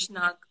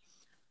Seshnag.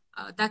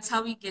 That's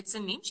how he gets a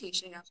name,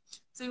 Sheshaya.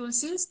 So you will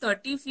see his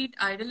 30 feet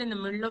idol in the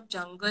middle of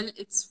jungle.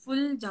 It's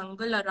full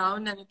jungle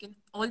around, and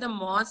all the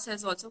moss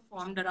has also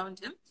formed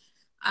around him.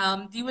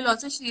 You will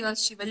also see a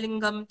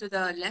Shivalingam to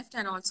the left,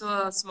 and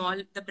also a small.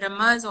 The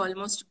Brahma is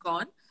almost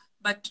gone,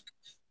 but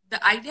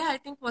the idea I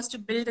think was to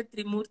build a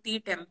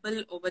Trimurti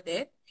temple over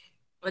there.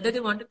 Whether they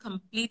want to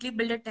completely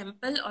build a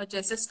temple or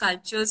just a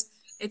sculptures,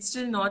 it's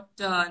still not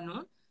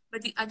known.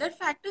 But the other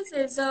factors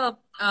is a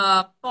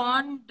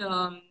pond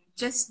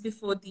just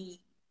before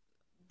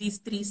these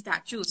three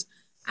statues,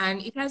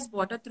 and it has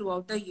water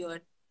throughout the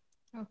year.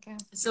 Okay.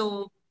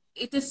 So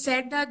it is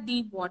said that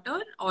the water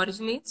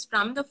originates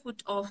from the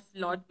foot of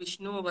Lord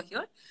Vishnu over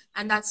here,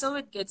 and that's how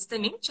it gets the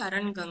name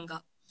Charan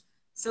Ganga.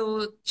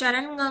 So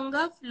Charan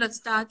Ganga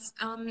starts,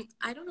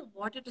 I don't know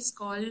what it is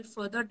called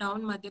further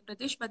down Madhya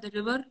Pradesh, but the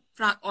river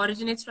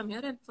originates from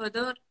here and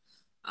further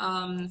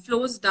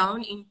flows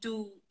down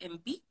into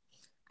MP.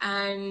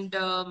 And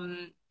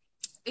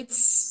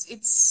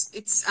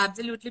it's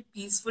absolutely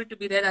peaceful to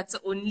be there. That's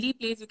the only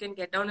place you can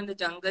get down in the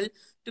jungle.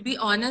 To be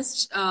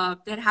honest,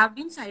 there have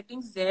been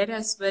sightings there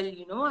as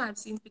well. I've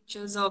seen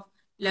pictures of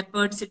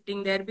leopards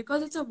sitting there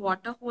because it's a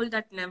water hole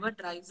that never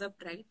dries up,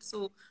 right?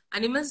 So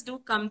animals do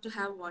come to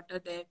have water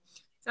there.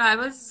 So I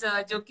was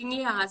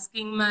jokingly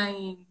asking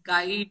my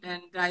guide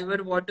and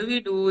driver, what do we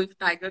do if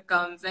tiger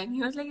comes? And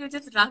he was like, you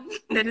just run.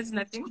 There is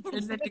nothing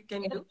else that you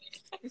can do.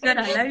 If you're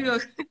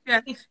alive, if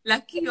you're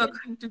lucky, you're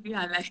going to be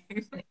alive.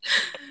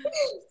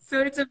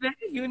 So it's a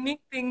very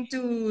unique thing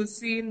to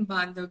see in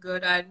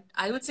Bandhavgarh, and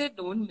I would say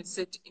don't miss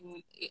it.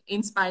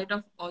 In spite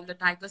of all the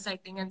tiger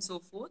sighting and so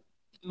forth,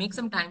 make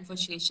some time for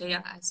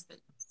Sheshaya as well.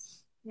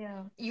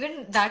 Yeah.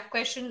 Even that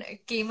question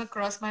came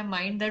across my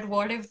mind that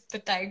what if the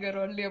tiger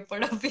or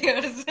leopard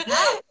appears?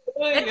 Yeah,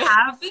 Oh, There yeah.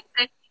 have been,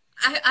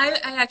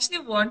 I actually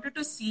wanted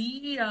to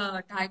see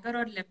a tiger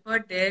or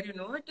leopard there, you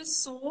know. It is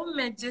so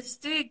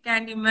majestic,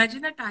 and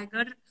imagine a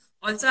tiger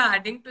also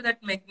adding to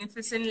that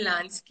magnificent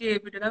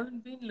landscape. It would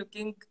have been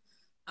looking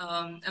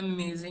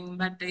amazing,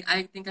 but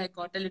I think I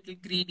got a little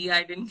greedy.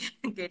 I didn't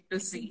get to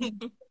see.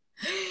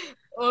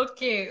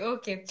 Okay,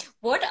 okay.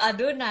 What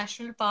other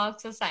national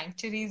parks or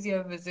sanctuaries you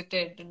have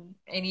visited and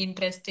any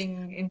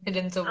interesting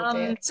incidents over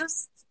there?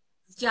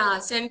 Yeah,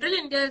 Central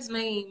India is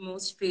my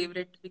most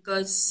favorite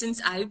because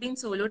since I've been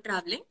solo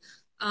traveling,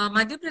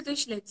 Madhya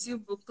Pradesh lets you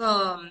book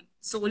a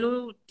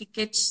solo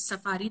ticket,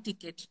 safari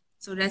ticket.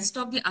 So rest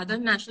of the other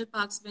national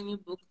parks, when you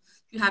book,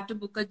 you have to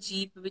book a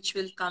jeep, which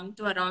will come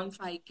to around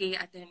 5K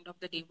at the end of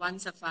the day, one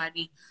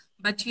safari.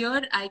 But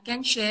here I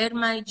can share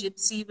my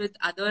gypsy with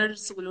other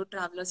solo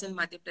travelers in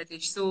Madhya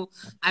Pradesh. So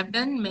I've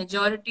done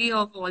majority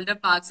of all the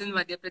parks in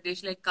Madhya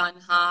Pradesh, like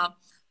Kanha,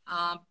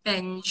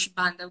 Pench,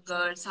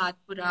 Bandhavgarh,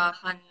 Satpura,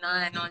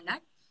 Panna, and all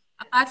that.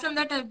 Apart from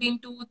that, I've been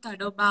to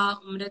Tadoba,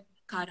 Umrit,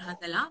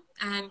 Karhadala,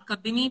 and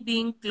Kabini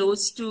being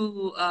close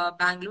to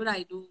Bangalore.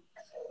 I do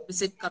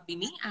visit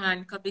Kabini,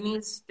 and Kabini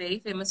is very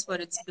famous for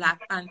its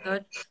Black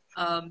Panther.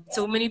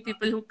 So many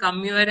people who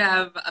come here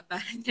have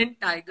abandoned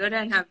tiger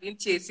and have been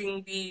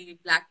chasing the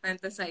Black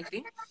Panther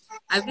sighting.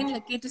 I've been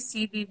lucky to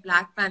see the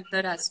Black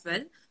Panther as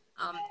well.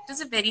 It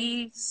was a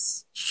very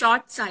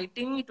short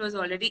sighting. It was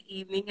already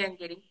evening and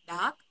getting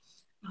dark,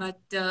 but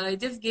it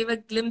just gave a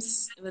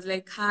glimpse. It was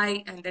like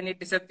hi, and then it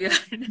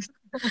disappeared.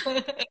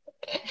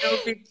 No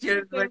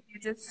pictures, but you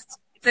just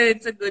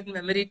it's a good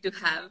memory to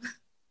have.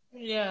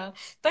 Yeah,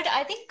 but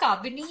I think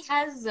Kabini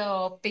has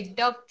picked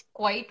up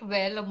quite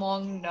well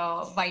among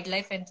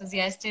wildlife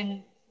enthusiasts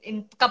in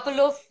couple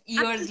of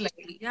years. Like,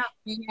 Absolutely, yeah.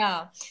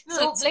 yeah. No,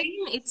 So, like,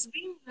 it's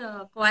been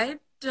quite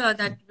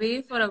that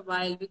way for a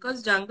while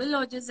because jungle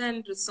lodges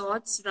and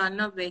resorts run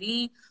a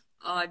very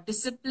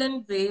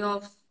disciplined way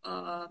of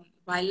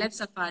wildlife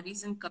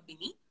safaris in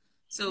Kabini.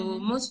 So mhm,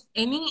 most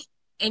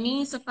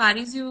any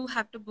safaris you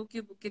book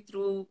it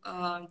through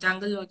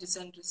jungle lodges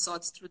and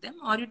resorts through them,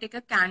 or you take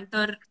a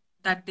canter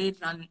that they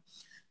run,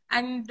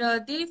 and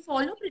they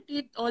follow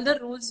pretty all the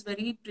rules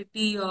very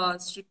pretty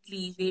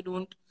strictly. They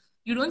don't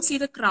you don't see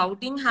the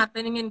crowding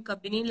happening in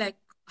Kabini like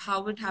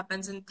how it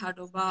happens in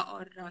Tadoba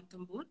or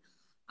Ranthambore.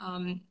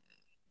 Um,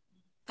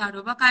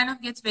 Tadoba kind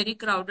of gets very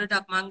crowded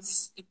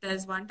amongst, if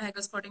there's one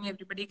tiger spotting,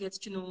 everybody gets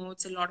to know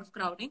it's a lot of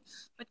crowding.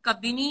 But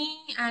Kabini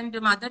and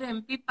other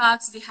MP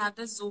parks, they have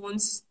the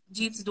zones.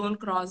 Jeeps don't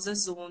cross the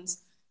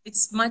zones.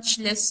 It's much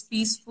less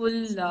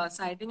peaceful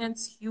sighting and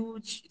it's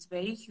huge. It's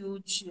very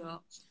huge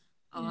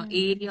mm,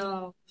 area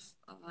of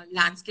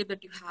landscape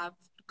that you have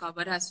to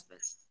cover as well.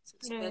 So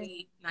it's right.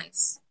 very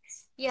nice.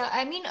 Yeah,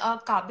 I mean,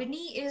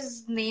 Kabini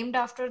is named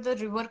after the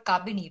river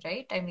Kabini,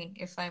 right? I mean,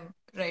 if I'm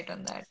right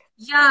on that.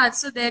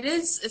 So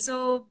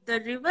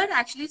the river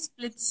actually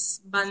splits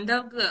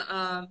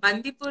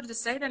Bandipur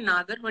this side and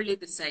Nagarholi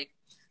this side.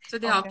 So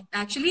Okay.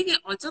 they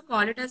also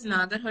call it as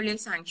Nagarholi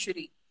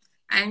Sanctuary.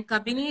 And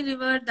Kabini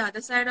River, the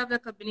other side of the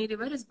Kabini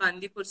River is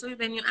Bandipur. So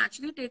when you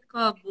actually take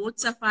a boat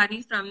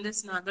safari from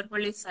this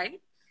Nagarholi side,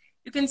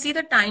 you can see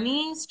the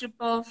tiny strip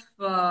of,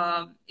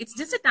 it's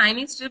just a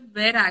tiny strip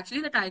where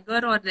actually the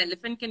tiger or the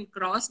elephant can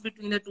cross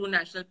between the two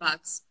national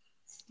parks.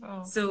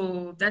 Oh,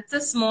 So that's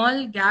a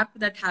small gap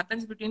that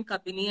happens between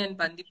Kabini and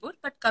Bandipur,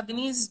 but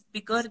Kabini is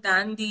bigger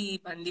than the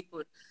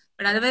Bandipur.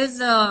 But otherwise,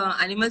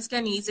 animals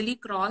can easily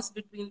cross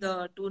between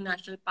the two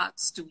national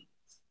parks too.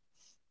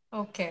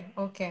 okay,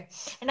 okay.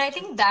 And I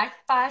think that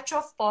patch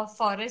of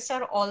forests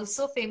are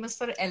also famous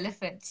for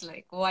elephants,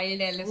 like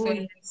wild Oh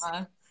elephants.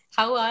 yes.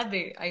 How are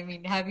they? I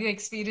mean, have you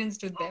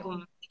experienced with them?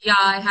 Um, yeah,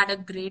 I had a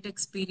great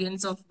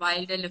experience of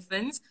wild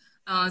elephants.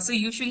 So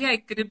usually I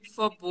crib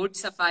for boat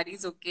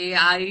safaris. Okay,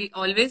 I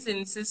always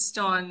insist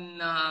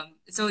on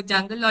so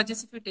jungle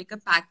lodges. If you take a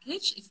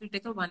package, if you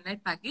take a 1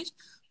 night package,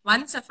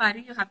 one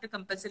safari you have to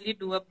compulsorily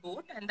do a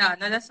boat, and the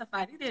another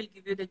safari they'll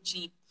give you the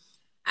jeep.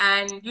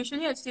 And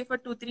usually I stay for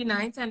 2 3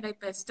 nights, and I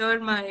pester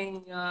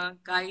my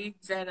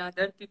guides and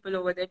other people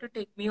over there to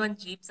take me on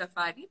jeep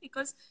safari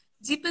because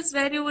jeep is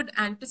where you would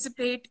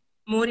anticipate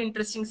more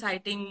interesting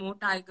sighting, more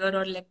tiger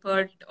or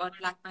leopard or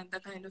black panther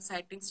kind of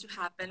sightings to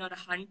happen or a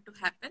hunt to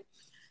happen.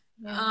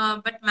 Yeah.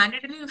 But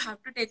mandatorily you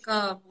have to take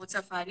a boat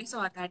safari.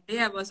 So that day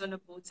I was on a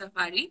boat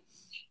safari.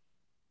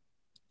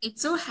 It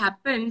so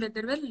happened that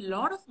there were a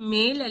lot of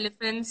male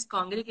elephants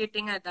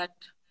congregating at that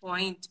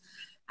point,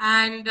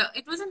 and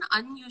it was an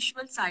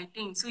unusual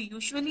sighting. So,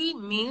 usually,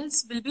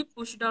 males will be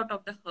pushed out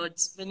of the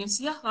herds. When you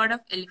see a herd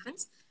of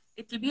elephants,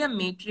 it will be a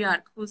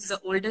matriarch who's the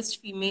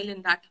oldest female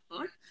in that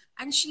herd,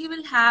 and she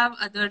will have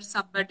other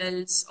sub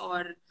adults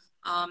or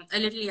a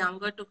little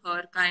younger to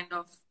her kind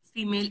of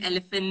female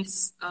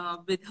elephants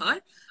with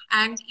her.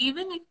 And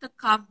even if the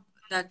cub,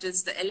 that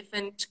is the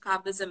elephant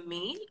cub, is a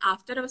male,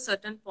 after a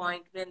certain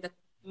point, when the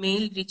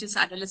male reaches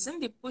adolescence,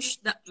 they push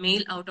the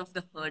male out of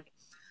the herd.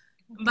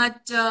 Okay.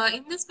 But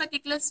in this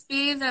particular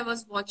space, I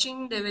was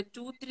watching, there were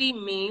two, three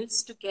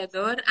males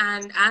together,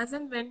 and as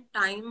and when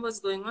time was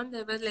going on,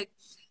 there were like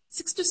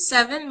 6 to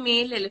 7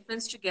 male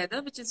elephants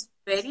together, which is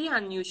very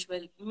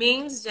unusual.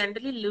 Males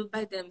generally live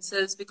by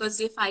themselves because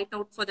they fight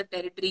out for the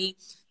territory.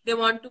 They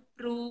want to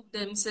prove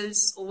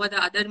themselves over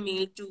the other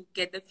male to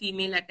get the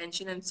female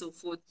attention and so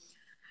forth.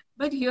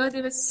 But here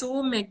they were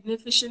so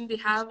magnificent. They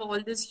have all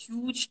these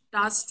huge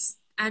tusks,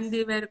 and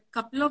they were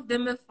couple of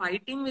them were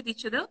fighting with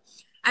each other.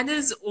 And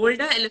there's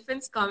older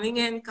elephants coming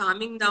and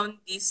calming down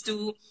these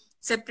two,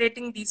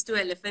 separating these two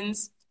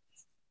elephants.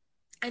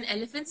 And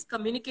elephants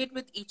communicate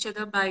with each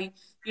other by,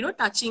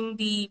 touching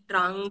the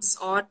trunks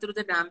or through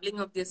the rambling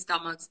of their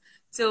stomachs.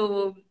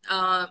 So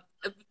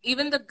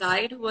even the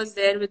guide who was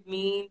there with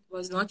me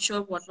was not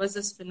sure what was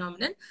this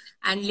phenomenon.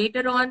 And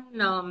later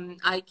on,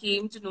 I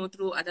came to know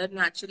through other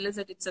naturalists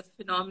that it's a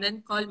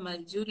phenomenon called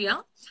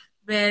Maljuria,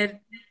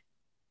 where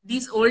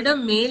these older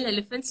male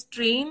elephants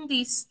train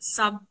these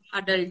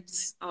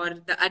sub-adults or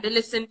the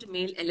adolescent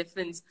male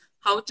elephants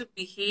how to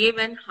behave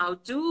and how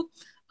to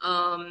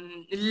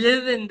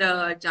live in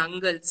the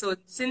jungle. So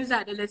since the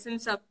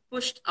adolescents are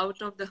pushed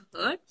out of the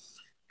herd,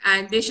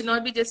 and they should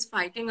not be just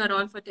fighting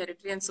around for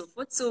territory and so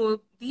forth.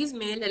 So these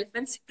male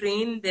elephants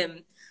train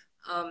them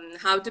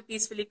how to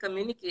peacefully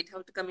communicate,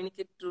 how to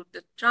communicate through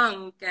the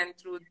trunk and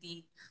through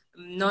the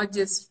not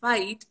just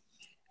fight.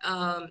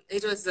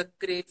 It was a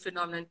great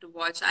phenomenon to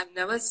watch. I've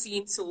never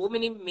seen so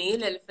many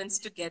male elephants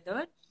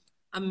together.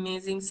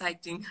 Amazing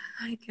sighting.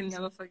 I can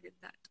never forget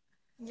that.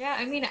 Yeah,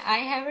 I mean, I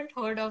haven't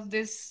heard of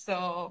this,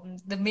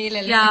 the male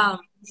elephant Yeah,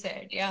 you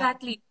said. Yeah.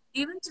 exactly.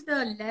 Even to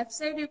the left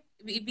side,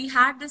 we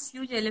had this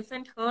huge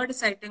elephant herd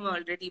sighting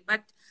already,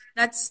 but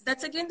that's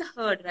again the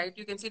herd, right?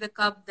 You can see the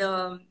cub,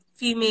 the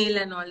female,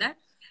 and all that,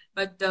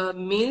 but the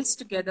males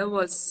together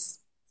was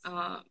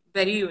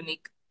very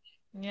unique.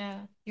 Yeah.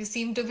 You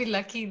seem to be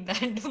lucky in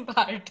that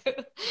part.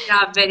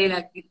 Yeah, very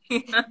lucky.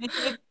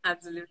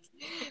 Absolutely.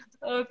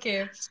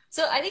 Okay.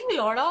 So I think a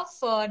lot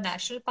of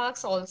national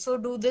parks also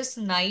do this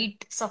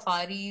night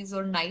safaris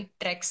or night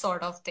trek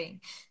sort of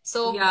thing.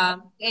 So Yeah.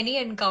 any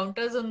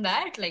encounters on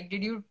that? Like,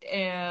 did you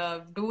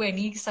do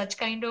any such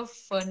kind of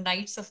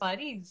night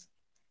safaris?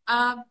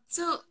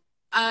 So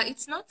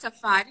it's not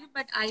safari,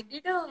 but I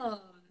did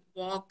a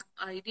walk.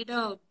 I did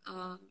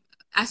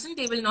as in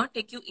they will not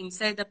take you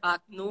inside the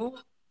park. No,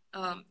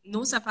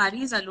 no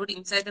safari is allowed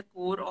inside the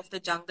core of the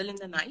jungle in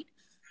the night.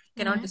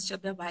 Cannot Hmm.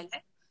 disturb the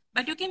wildlife.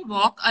 But you can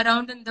walk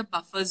around in the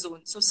buffer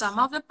zone. So some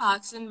of the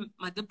parks in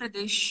Madhya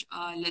Pradesh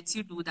lets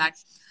you do that.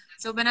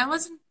 So when I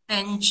was in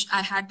Pench,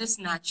 I had this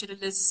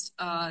naturalist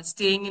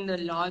staying in the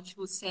lodge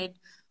who said,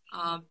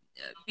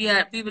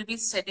 we will be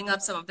setting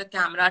up some of the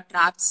camera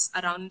traps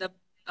around the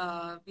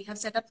we have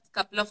set up a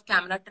couple of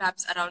camera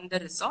traps around the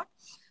resort.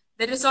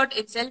 The resort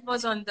itself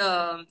was on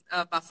the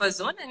buffer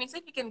zone, and he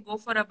said we can go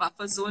for a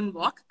buffer zone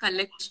walk,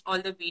 collect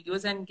all the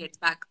videos, and get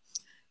back.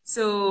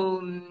 So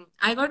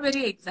I got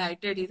very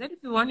excited. He said, if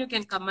you want, you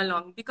can come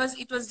along because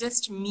it was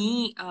just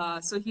me.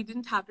 So he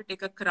didn't have to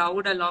take a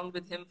crowd along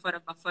with him for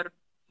a buffer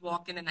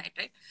walk in the night,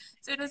 right?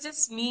 So it was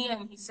just me,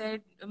 and he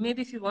said,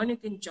 maybe if you want, you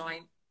can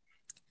join.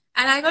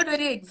 And I got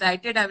very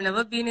excited. I've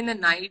never been in the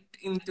night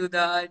into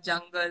the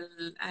jungle,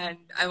 and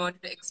I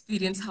wanted to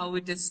experience how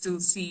it is to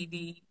see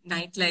the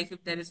nightlife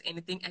if there is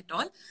anything at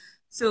all.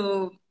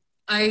 So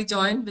I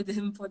joined with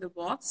him for the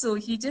walk. So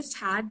he just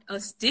had a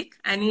stick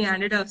and he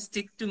handed a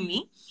stick to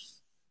me.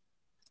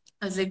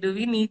 I was like, do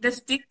we need a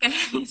stick? And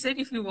he said,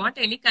 if you want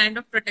any kind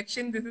of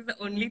protection, this is the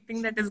only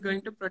thing that is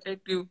going to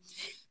protect you.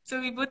 So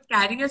we both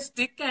carry a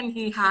stick and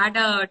he had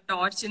a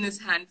torch in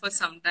his hand for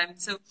some time.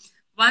 So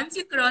once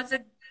you cross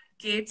the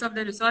gates of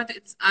the resort,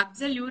 it's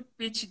absolute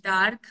pitch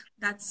dark.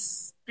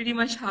 That's pretty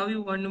much how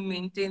you want to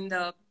maintain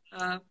the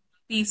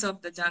peace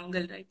of the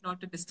jungle, right? Not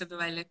to disturb the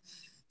wildlife.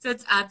 So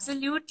it's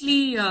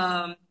absolutely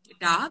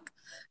dark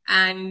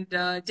and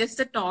just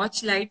a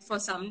torch light for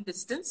some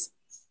distance,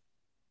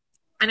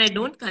 and I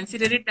don't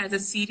consider it as a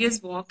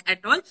serious walk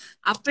at all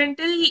up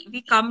until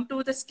we come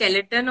to the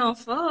skeleton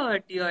of a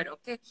deer.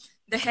 Okay,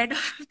 the head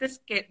of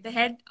the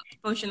head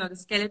portion of the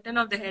skeleton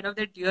of the head of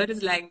the deer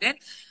is lying there,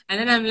 and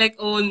then I'm like,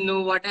 oh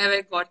no, what have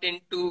I got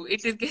into?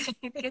 It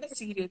gets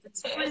serious.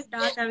 It's full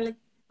dark. I'm like,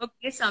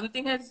 okay,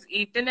 something has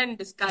eaten and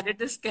discarded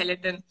the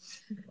skeleton.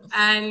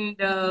 And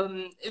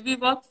we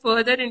walk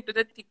further into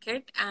the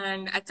thicket,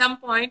 and at some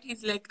point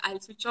he's like, I'll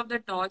switch off the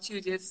torch,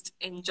 you just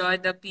enjoy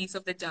the peace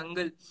of the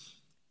jungle.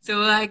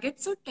 So I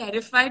get so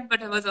terrified,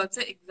 but I was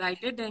also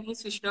excited. Then he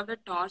switched off the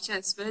torch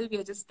as well. We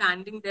are just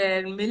standing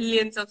there,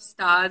 millions of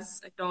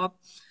stars atop,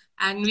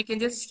 and we can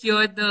just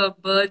hear the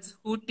birds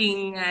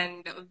hooting,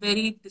 and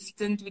very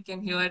distant we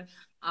can hear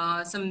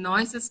some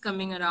noises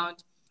coming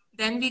around.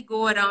 Then we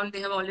go around.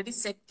 They have already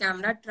set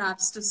camera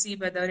traps to see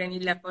whether any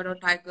leopard or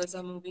tigers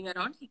are moving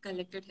around. He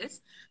collected his.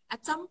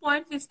 At some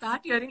point, we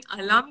start hearing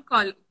alarm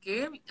call.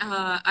 Okay,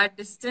 a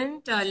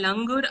distant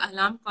langur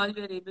alarm call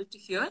we are able to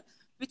hear,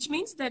 which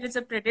means there is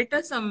a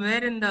predator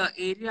somewhere in the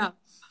area.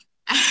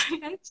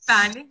 And I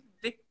panicked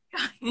big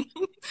time.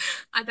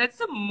 And that's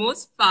the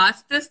most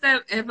fastest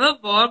I've ever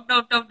walked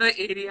out of the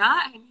area.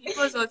 And he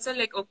was also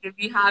like, okay,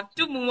 we have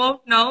to move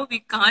out now. We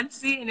can't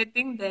see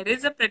anything. There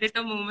is a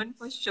predator movement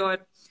for sure.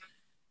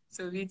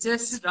 So we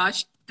just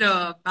rushed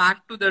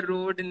back to the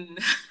road in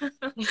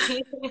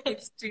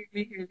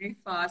extremely heavy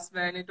fast,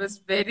 man. It was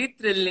very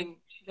thrilling,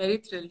 very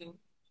thrilling.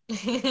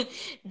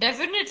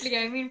 Definitely.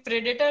 I mean,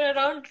 Predator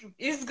around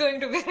is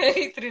going to be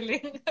very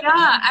thrilling.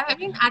 Yeah, I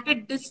mean, at a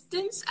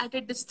distance,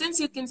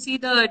 you can see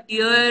the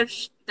deer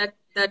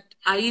that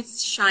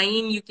eyes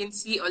shine. You can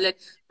see all that.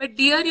 But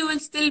deer, you will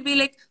still be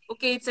like,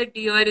 okay, it's a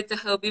deer. It's a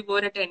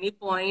herbivore. At any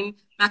point,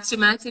 max to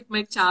max, it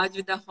might charge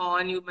with a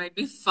horn. You might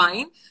be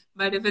fine.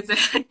 But if it's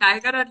a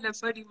tiger or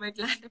leopard, you might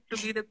land up to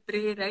be the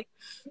prey, right?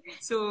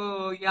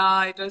 So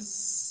yeah, it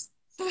was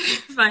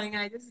terrifying.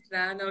 I just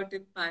ran out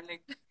in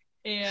panic.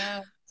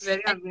 Yeah.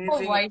 Very I think the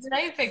amazing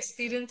wildlife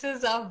experience.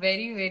 experiences are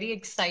very, very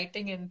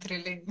exciting and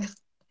thrilling.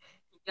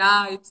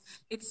 Yeah,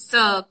 it's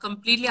a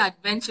completely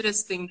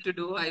adventurous thing to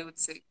do, I would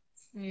say.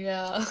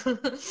 Yeah.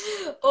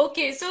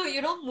 Okay, so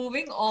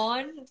moving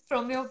on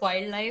from your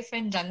wildlife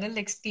and jungle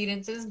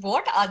experiences,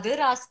 what other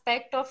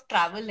aspect of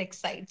travel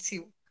excites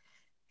you?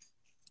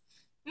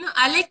 No,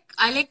 I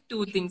like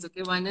two things.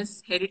 Okay, one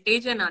is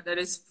heritage and other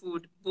is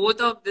food.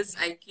 Both of this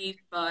I keep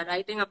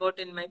writing about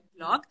in my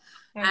blog,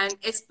 Okay. and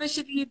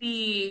especially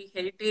the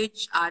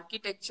heritage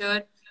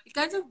architecture. It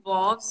kind of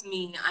wows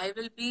me. I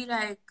will be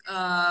like,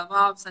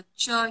 wow,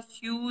 such a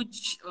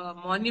huge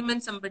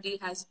monument somebody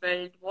has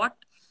built. What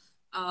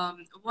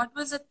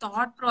was the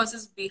thought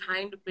process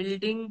behind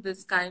building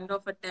this kind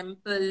of a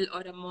temple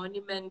or a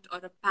monument or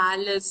a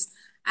palace?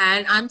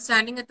 And I'm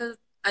standing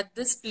at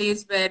this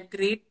place where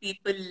great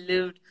people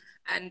lived,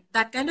 and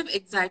that kind of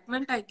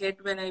excitement I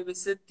get when I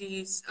visit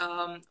these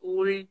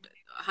old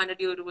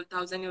 100-year-old,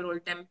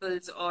 1,000-year-old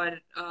temples, or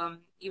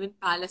even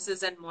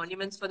palaces and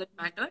monuments for that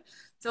matter.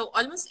 So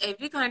almost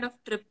every kind of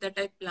trip that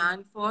I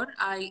plan for,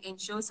 I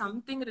ensure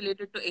something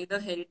related to either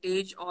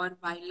heritage or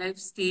wildlife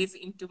stays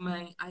into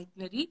my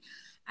itinerary.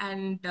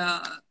 And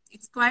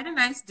it's quite a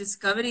nice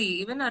discovery.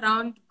 Even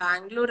around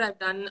Bangalore, I've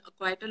done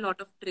quite a lot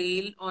of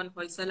trail on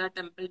Hoysala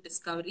Temple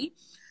discovery.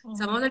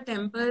 Some Mhm. of the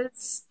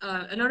temples,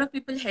 a lot of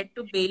people head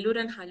to Belur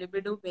and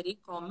Halebedu, very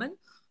common.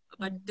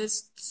 But Mhm.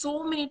 there's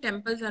so many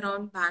temples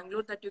around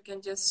Bangalore that you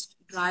can just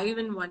drive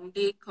in one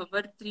day,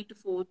 cover 3 to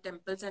 4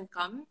 temples, and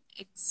come.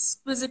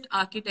 Exquisite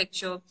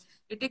architecture.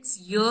 It takes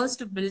years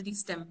to build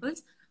these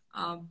temples.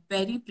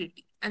 Very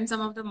pretty. And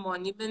some of the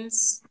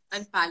monuments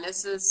and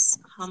palaces,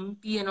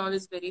 Hampi and all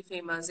is very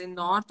famous. In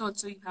North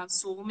also, you have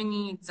so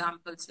many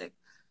examples like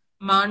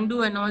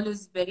Mandu and all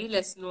is very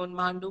less known.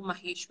 Mandu,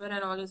 Maheshwar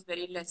and all is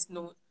very less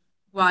known.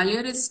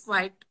 Gwalior is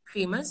quite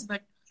famous,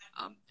 but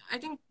I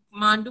think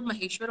Mandu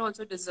Maheshwar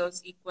also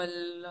deserves equal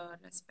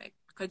respect.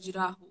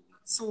 Khajuraho,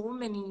 so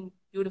many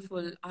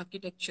beautiful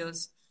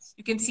architectures.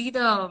 You can see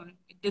the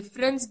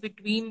difference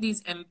between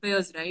these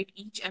empires, right?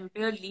 Each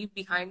empire leave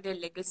behind their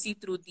legacy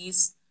through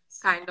these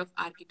kind of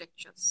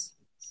architectures.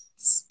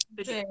 It's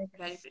pretty, Right.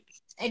 very pretty.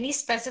 Any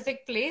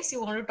specific place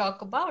you want to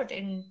talk about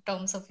in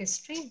terms of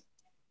history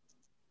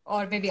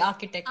or maybe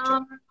architecture?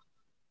 Um,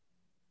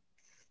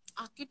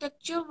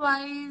 Architecture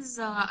wise,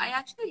 I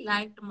actually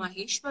liked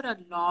Maheshwar a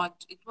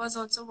lot. It was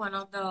also one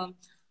of the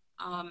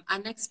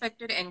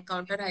unexpected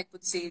encounter I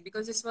could say,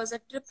 because this was a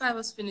trip I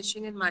was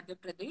finishing in Madhya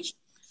Pradesh,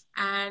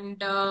 and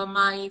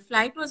my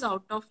flight was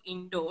out of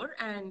Indore,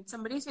 and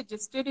somebody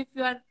suggested if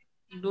you are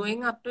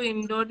doing up to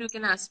Indore, you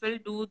can as well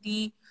do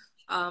the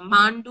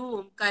Mandu,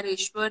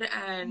 Omkareshwar,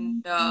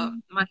 and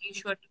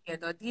Maheshwar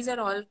together. These are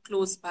all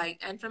close by,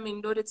 and from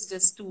Indore it's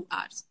just 2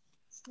 hours.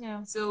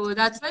 Yeah. So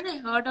that's when I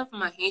heard of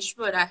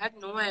Maheshwar. I had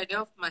no idea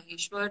of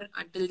Maheshwar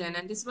until then,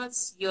 and this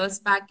was years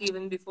back,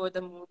 even before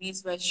the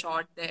movies were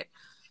shot there.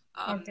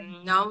 Okay.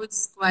 Now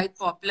it's quite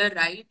popular,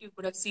 right? You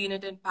could have seen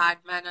it in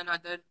Padman and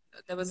other.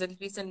 There was at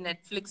least a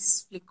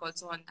Netflix flick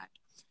also on that.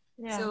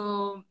 Yeah.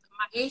 So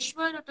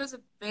Maheshwar, it was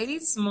a very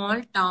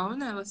small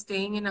town. I was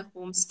staying in a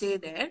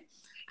homestay there,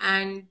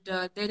 and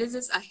there is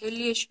this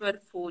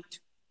Ahilyeshwar fort,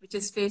 which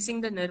is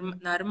facing the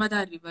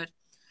Narmada River,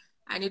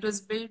 and it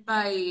was built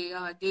by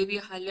Devi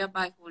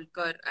Ahilyabai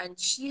Holkar, and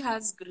she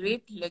has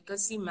great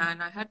legacy.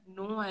 Man, I had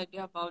no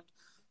idea about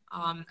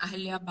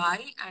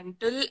Ahilyabai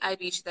until I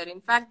reached there.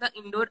 In fact, the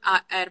Indore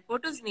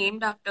airport is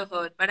named after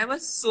her, but I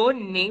was so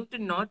naive to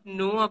not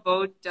know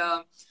about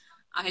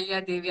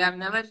Ahilya Devi. I've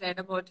never read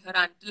about her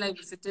until I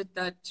visited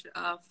that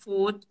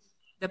fort,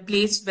 the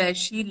place where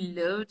she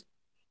lived.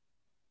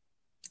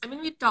 I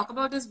mean, we talk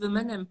about this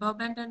women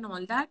empowerment and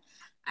all that,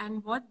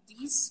 and what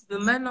these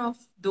women of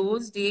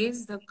those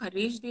days, the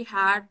courage they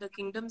had, the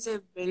kingdoms they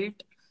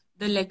built,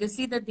 the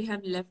legacy that they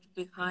have left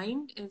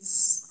behind is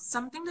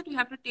something that we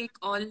have to take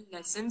all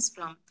lessons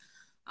from.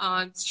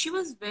 She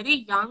was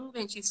very young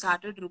when she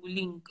started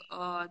ruling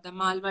the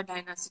Malwa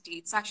dynasty.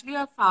 It's actually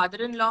her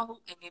father-in-law who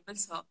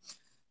enables her.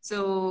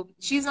 So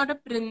she's not a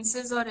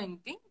princess or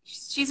anything.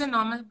 She's a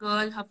normal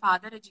girl. Her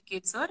father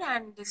educates her,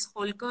 and this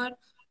Holkar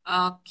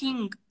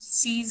king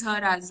sees her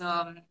as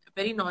a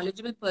very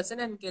knowledgeable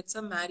person and gets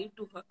her married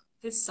to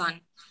his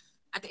son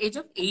at the age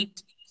of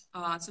 8.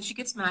 So she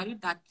gets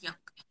married that young.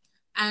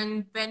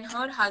 And when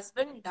her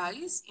husband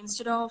dies,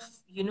 instead of,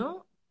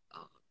 uh,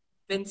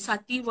 when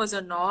sati was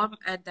a norm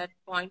at that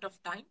point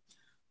of time,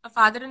 Her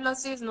father-in-law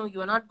says, no,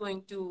 you're not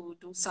going to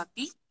do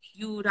sati.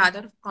 You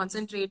rather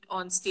concentrate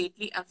on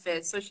stately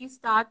affairs. So she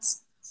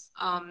starts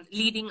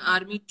leading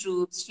army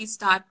troops. She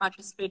starts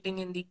participating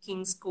in the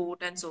king's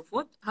court and so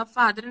forth. Her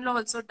father-in-law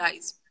also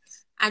dies.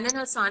 And then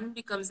her son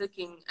becomes the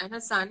king. And her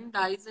son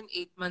dies in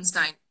 8 months'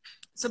 time.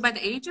 So by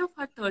the age of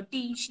her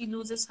 30, she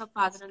loses her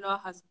father-in-law,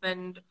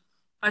 husband,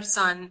 her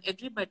son,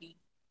 everybody.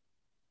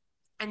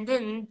 And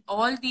then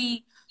all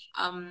the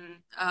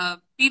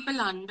people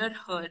under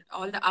her,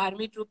 all the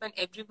army troop and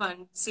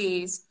everyone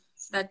says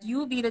that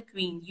you be the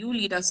queen, you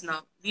lead us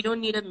now. We don't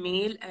need a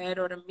male heir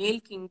or a male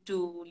king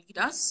to lead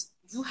us.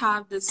 You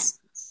have this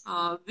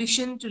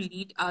vision to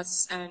lead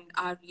us and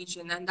our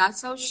region. And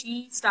that's how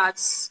she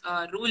starts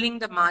ruling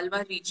the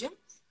Malwa region.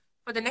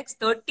 For the next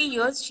 30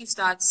 years,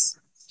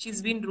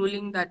 she's been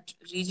ruling that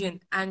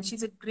region. And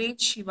she's a great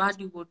Shiva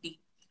devotee.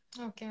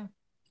 Okay.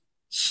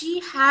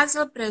 She has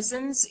a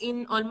presence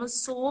in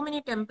almost so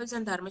many temples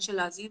and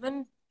dharmashalas,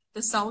 even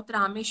the South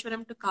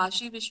Rameshwaram to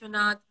Kashi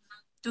Vishwanath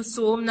to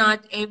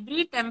Somnath.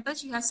 Every temple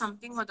she has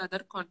something or the other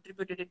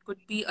contributed. It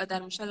could be a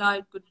dharmashala,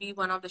 it could be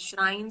one of the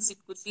shrines, it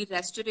could be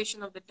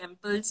restoration of the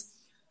temples.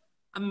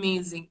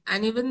 Amazing.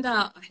 And even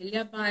the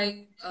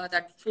Ahilyabai,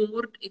 that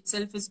fort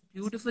itself is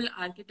beautiful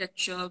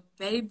architecture,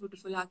 very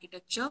beautiful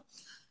architecture.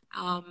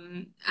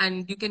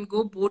 And you can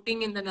go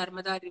boating in the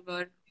Narmada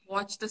River,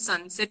 watch the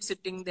sunset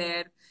sitting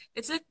there.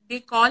 It's like they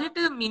call it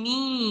a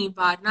mini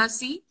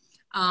Varanasi,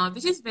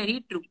 which is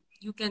very true.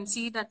 You can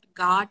see that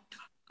Ghat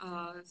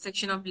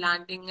section of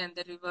landing and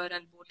the river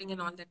and boating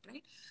and all that,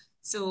 right?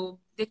 So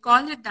they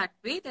call it that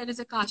way. There is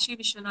a Kashi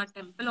Vishwanath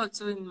temple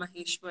also in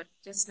Maheshwar,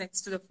 just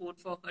next to the fort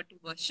for her to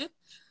worship.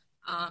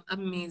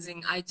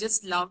 Amazing. I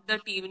just love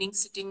that evening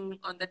sitting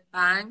on that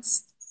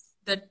banks.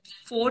 That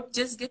fort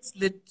just gets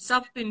lit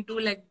up into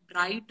like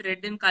bright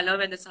red in color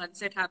when the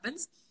sunset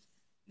happens.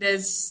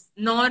 There's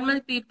normal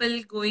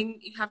people going,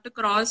 you have to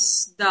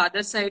cross the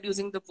other side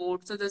using the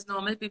boat. So there's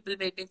normal people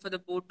waiting for the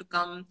boat to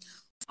come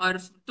or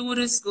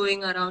tourists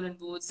going around in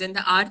boats. Then the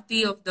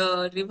aarti of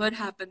the river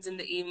happens in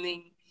the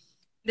evening.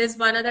 There's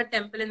one other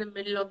temple in the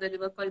middle of the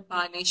river called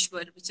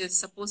Baneshwar, which is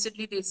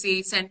supposedly they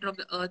say center of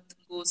the earth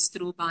goes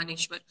through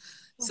Baneshwar. Okay.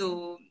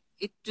 So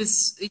it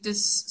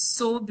is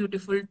so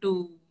beautiful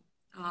to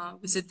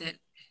visit there.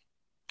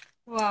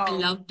 I Wow.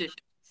 loved it.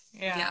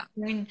 Yeah,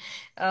 Yeah.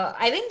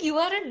 I think you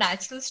are a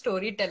natural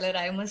storyteller,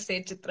 I must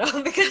say,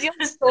 Chitra, because your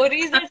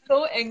stories are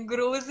so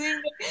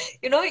engrossing.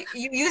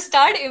 You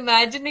start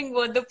imagining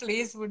what the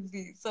place would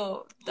be.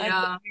 So that's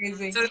Yeah.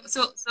 amazing.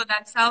 So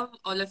that's how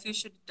all of you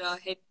should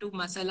head to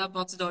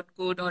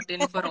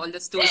masalabox.co.in for all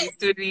the stories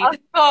to Of read.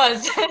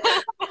 course.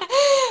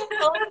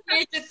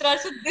 Okay, Chitra.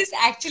 So this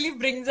actually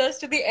brings us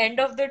to the end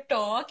of the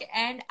talk,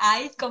 and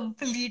I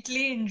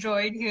completely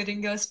enjoyed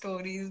hearing your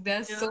stories.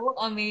 They're Yeah. so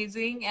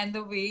amazing, and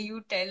the way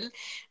you tell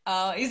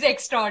is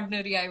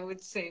extraordinary, I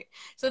would say.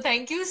 So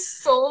thank you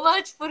so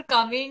much for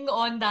coming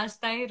on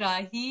Dastai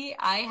Rahi.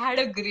 I had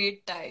a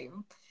great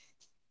time.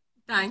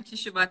 Thank you,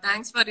 Shubha.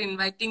 Thanks for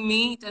inviting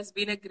me. It has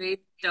been a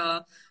great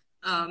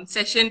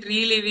session,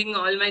 reliving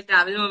all my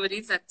travel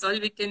memories. That's all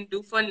we can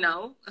do for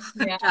now.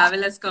 Yeah.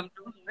 Travel has come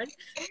to an end.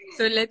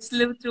 So let's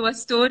live through our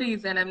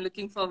stories, and I'm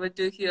looking forward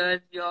to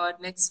hear your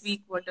next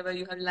week, whatever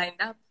you have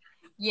lined up.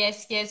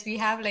 Yes, yes, we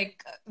have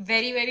like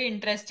very, very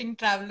interesting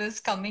travelers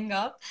coming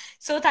up.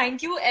 So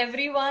thank you,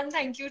 everyone.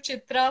 Thank you,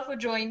 Chitra, for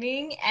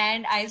joining.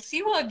 And I'll see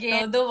you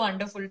again with another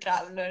wonderful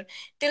traveler.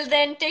 Till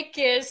then, take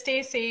care,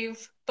 stay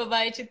safe. Bye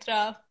bye,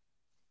 Chitra.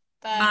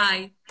 Bye.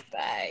 Bye.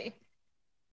 Bye.